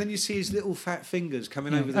guy. And then you see his little fat fingers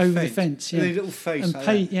coming over the fence. And his little face. And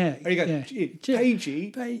like that. There you go.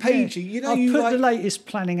 Pagey, you know, I'll put the latest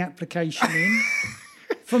planning application in.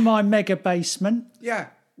 For my mega basement. Yeah.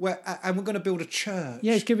 And we're going to build a church.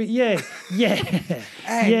 Yeah, it's going to be,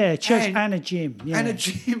 church and a gym. Yeah. And a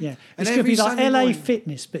gym. Yeah. It's going to be like LA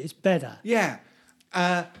Fitness, but it's better. Yeah.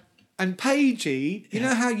 And Pagey, you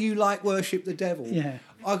know how you like worship the devil? Yeah.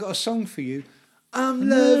 I got a song for you. I'm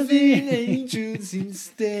loving angels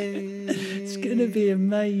instead. It's going to be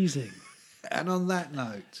amazing. And on that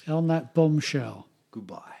note. On that bombshell.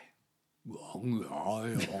 Goodbye.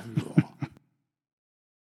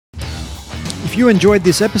 If you enjoyed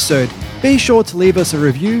this episode, be sure to leave us a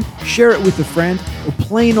review, share it with a friend, or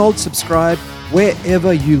plain old subscribe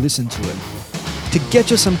wherever you listen to it. To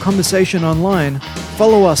get you some conversation online,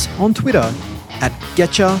 follow us on Twitter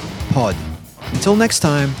 @GetchaPod. Until next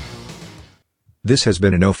time. This has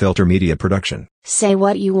been a No Filter Media production. Say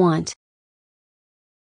what you want.